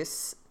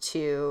excuse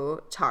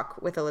to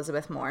talk with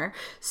Elizabeth more.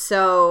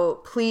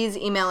 So please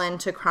email in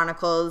to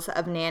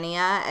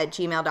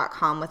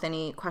chroniclesofnania@gmail.com with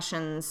any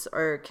questions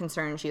or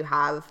concerns you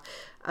have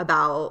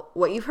about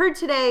what you've heard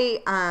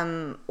today,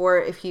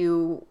 or if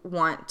you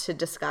want to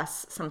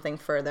discuss something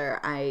further.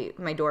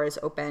 My door is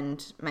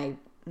opened, my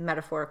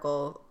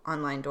metaphorical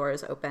online door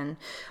is open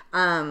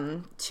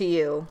to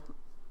you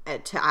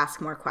to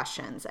ask more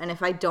questions. And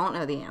if I don't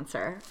know the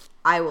answer,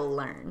 I will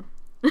learn.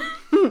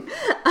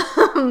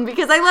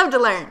 Because I love to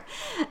learn.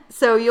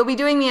 So you'll be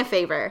doing me a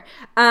favor.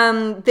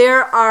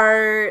 There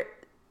are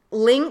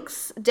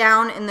links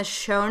down in the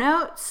show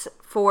notes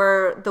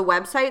for the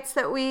websites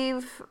that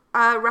we've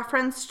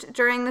referenced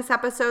during this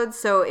episode.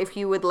 So if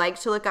you would like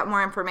to look up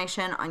more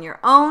information on your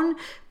own,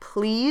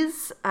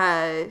 please,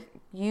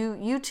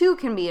 you too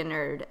can be a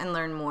nerd and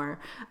learn more.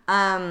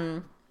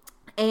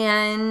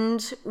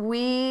 And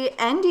we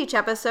end each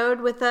episode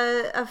with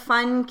a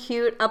fun,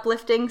 cute,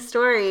 uplifting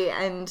story.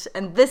 And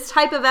this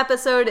type of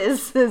episode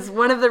is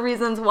one of the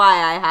reasons why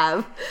I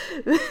have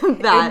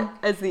that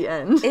as the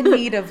end. In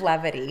need of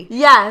levity.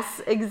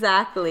 Yes,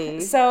 exactly.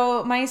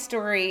 So my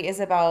story is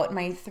about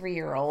my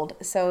 3-year-old.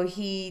 So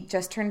he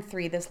just turned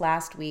 3 this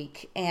last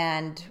week,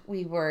 and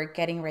we were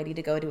getting ready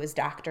to go to his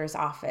doctor's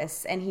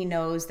office. And he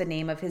knows the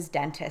name of his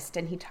dentist,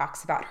 and he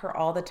talks about her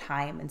all the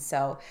time. And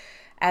so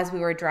as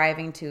we were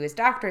driving to his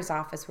doctor's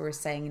office, we were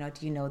saying, do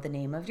you know the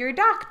name of your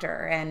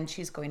doctor? And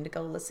she's going to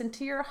go listen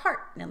to your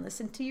heart and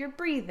listen to your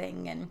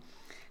breathing and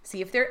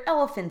see if there are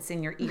elephants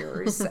in your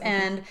ears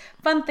and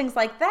fun things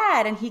like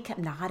that. And he kept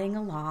nodding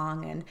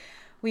along. And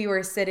we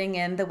were sitting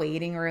in the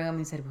waiting room.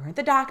 He said, we're at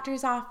the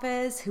doctor's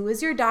office. Who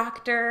is your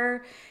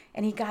doctor?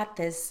 And he got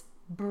this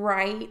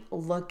bright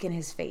look in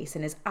his face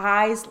and his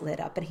eyes lit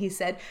up. And he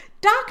said,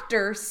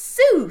 Dr.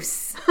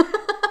 Seuss.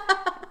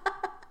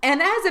 And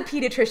as a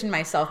pediatrician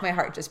myself, my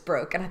heart just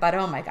broke. And I thought,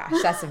 oh my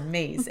gosh, that's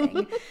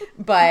amazing.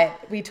 But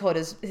we told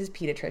his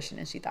pediatrician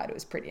and she thought it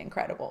was pretty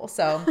incredible.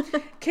 So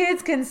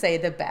kids can say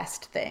the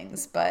best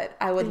things, but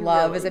I would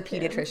love as a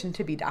pediatrician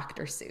to be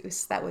Dr.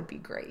 Seuss. That would be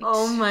great.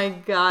 Oh my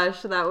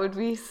gosh, that would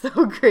be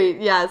so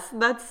great. Yes,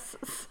 that's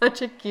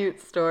such a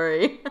cute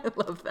story. I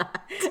love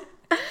that.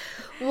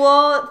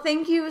 Well,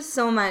 thank you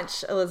so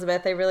much,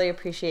 Elizabeth. I really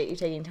appreciate you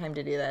taking time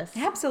to do this.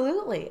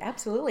 Absolutely.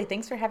 Absolutely.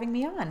 Thanks for having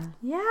me on.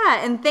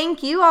 Yeah, and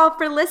thank you all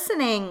for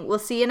listening. We'll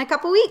see you in a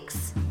couple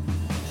weeks.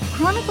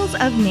 Chronicles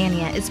of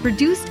Narnia is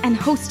produced and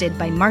hosted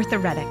by Martha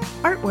Reddick.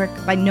 Artwork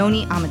by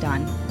Noni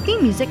Amadan.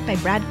 Theme music by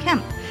Brad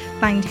Kemp.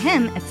 Find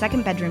him at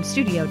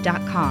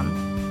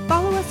secondbedroomstudio.com.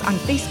 Follow us on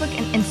Facebook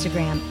and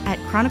Instagram at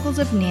Chronicles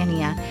of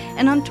Narnia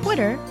and on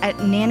Twitter at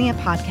Narnia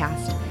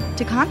Podcast.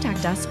 To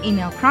contact us,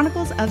 email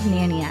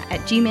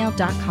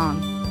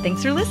chroniclesofnarnia@gmail.com.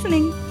 Thanks for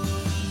listening.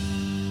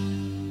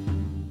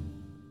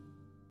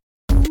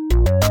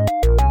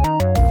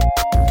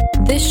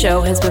 This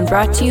show has been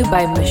brought to you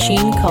by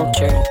Machine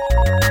Culture.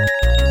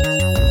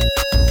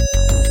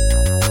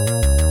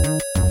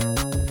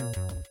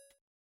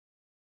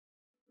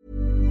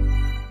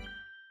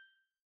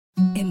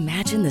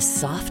 Imagine the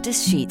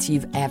softest sheets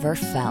you've ever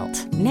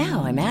felt.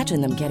 Now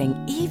imagine them getting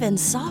even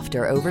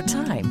softer over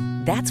time.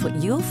 That's what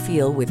you'll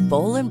feel with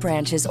Boll &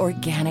 Branch's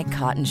organic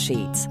cotton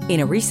sheets. In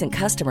a recent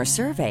customer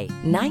survey,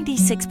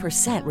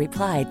 96%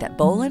 replied that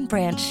Boll &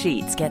 Branch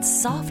sheets get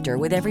softer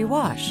with every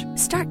wash.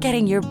 Start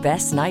getting your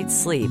best night's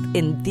sleep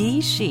in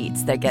these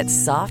sheets that get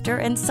softer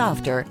and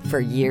softer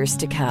for years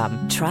to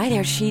come. Try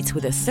their sheets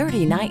with a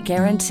 30-night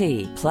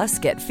guarantee. Plus,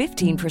 get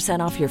 15%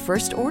 off your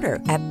first order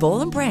at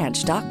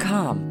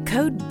bollandbranch.com.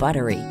 Code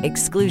BUTTERY.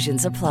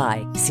 Exclusions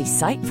apply. See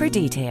site for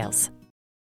details.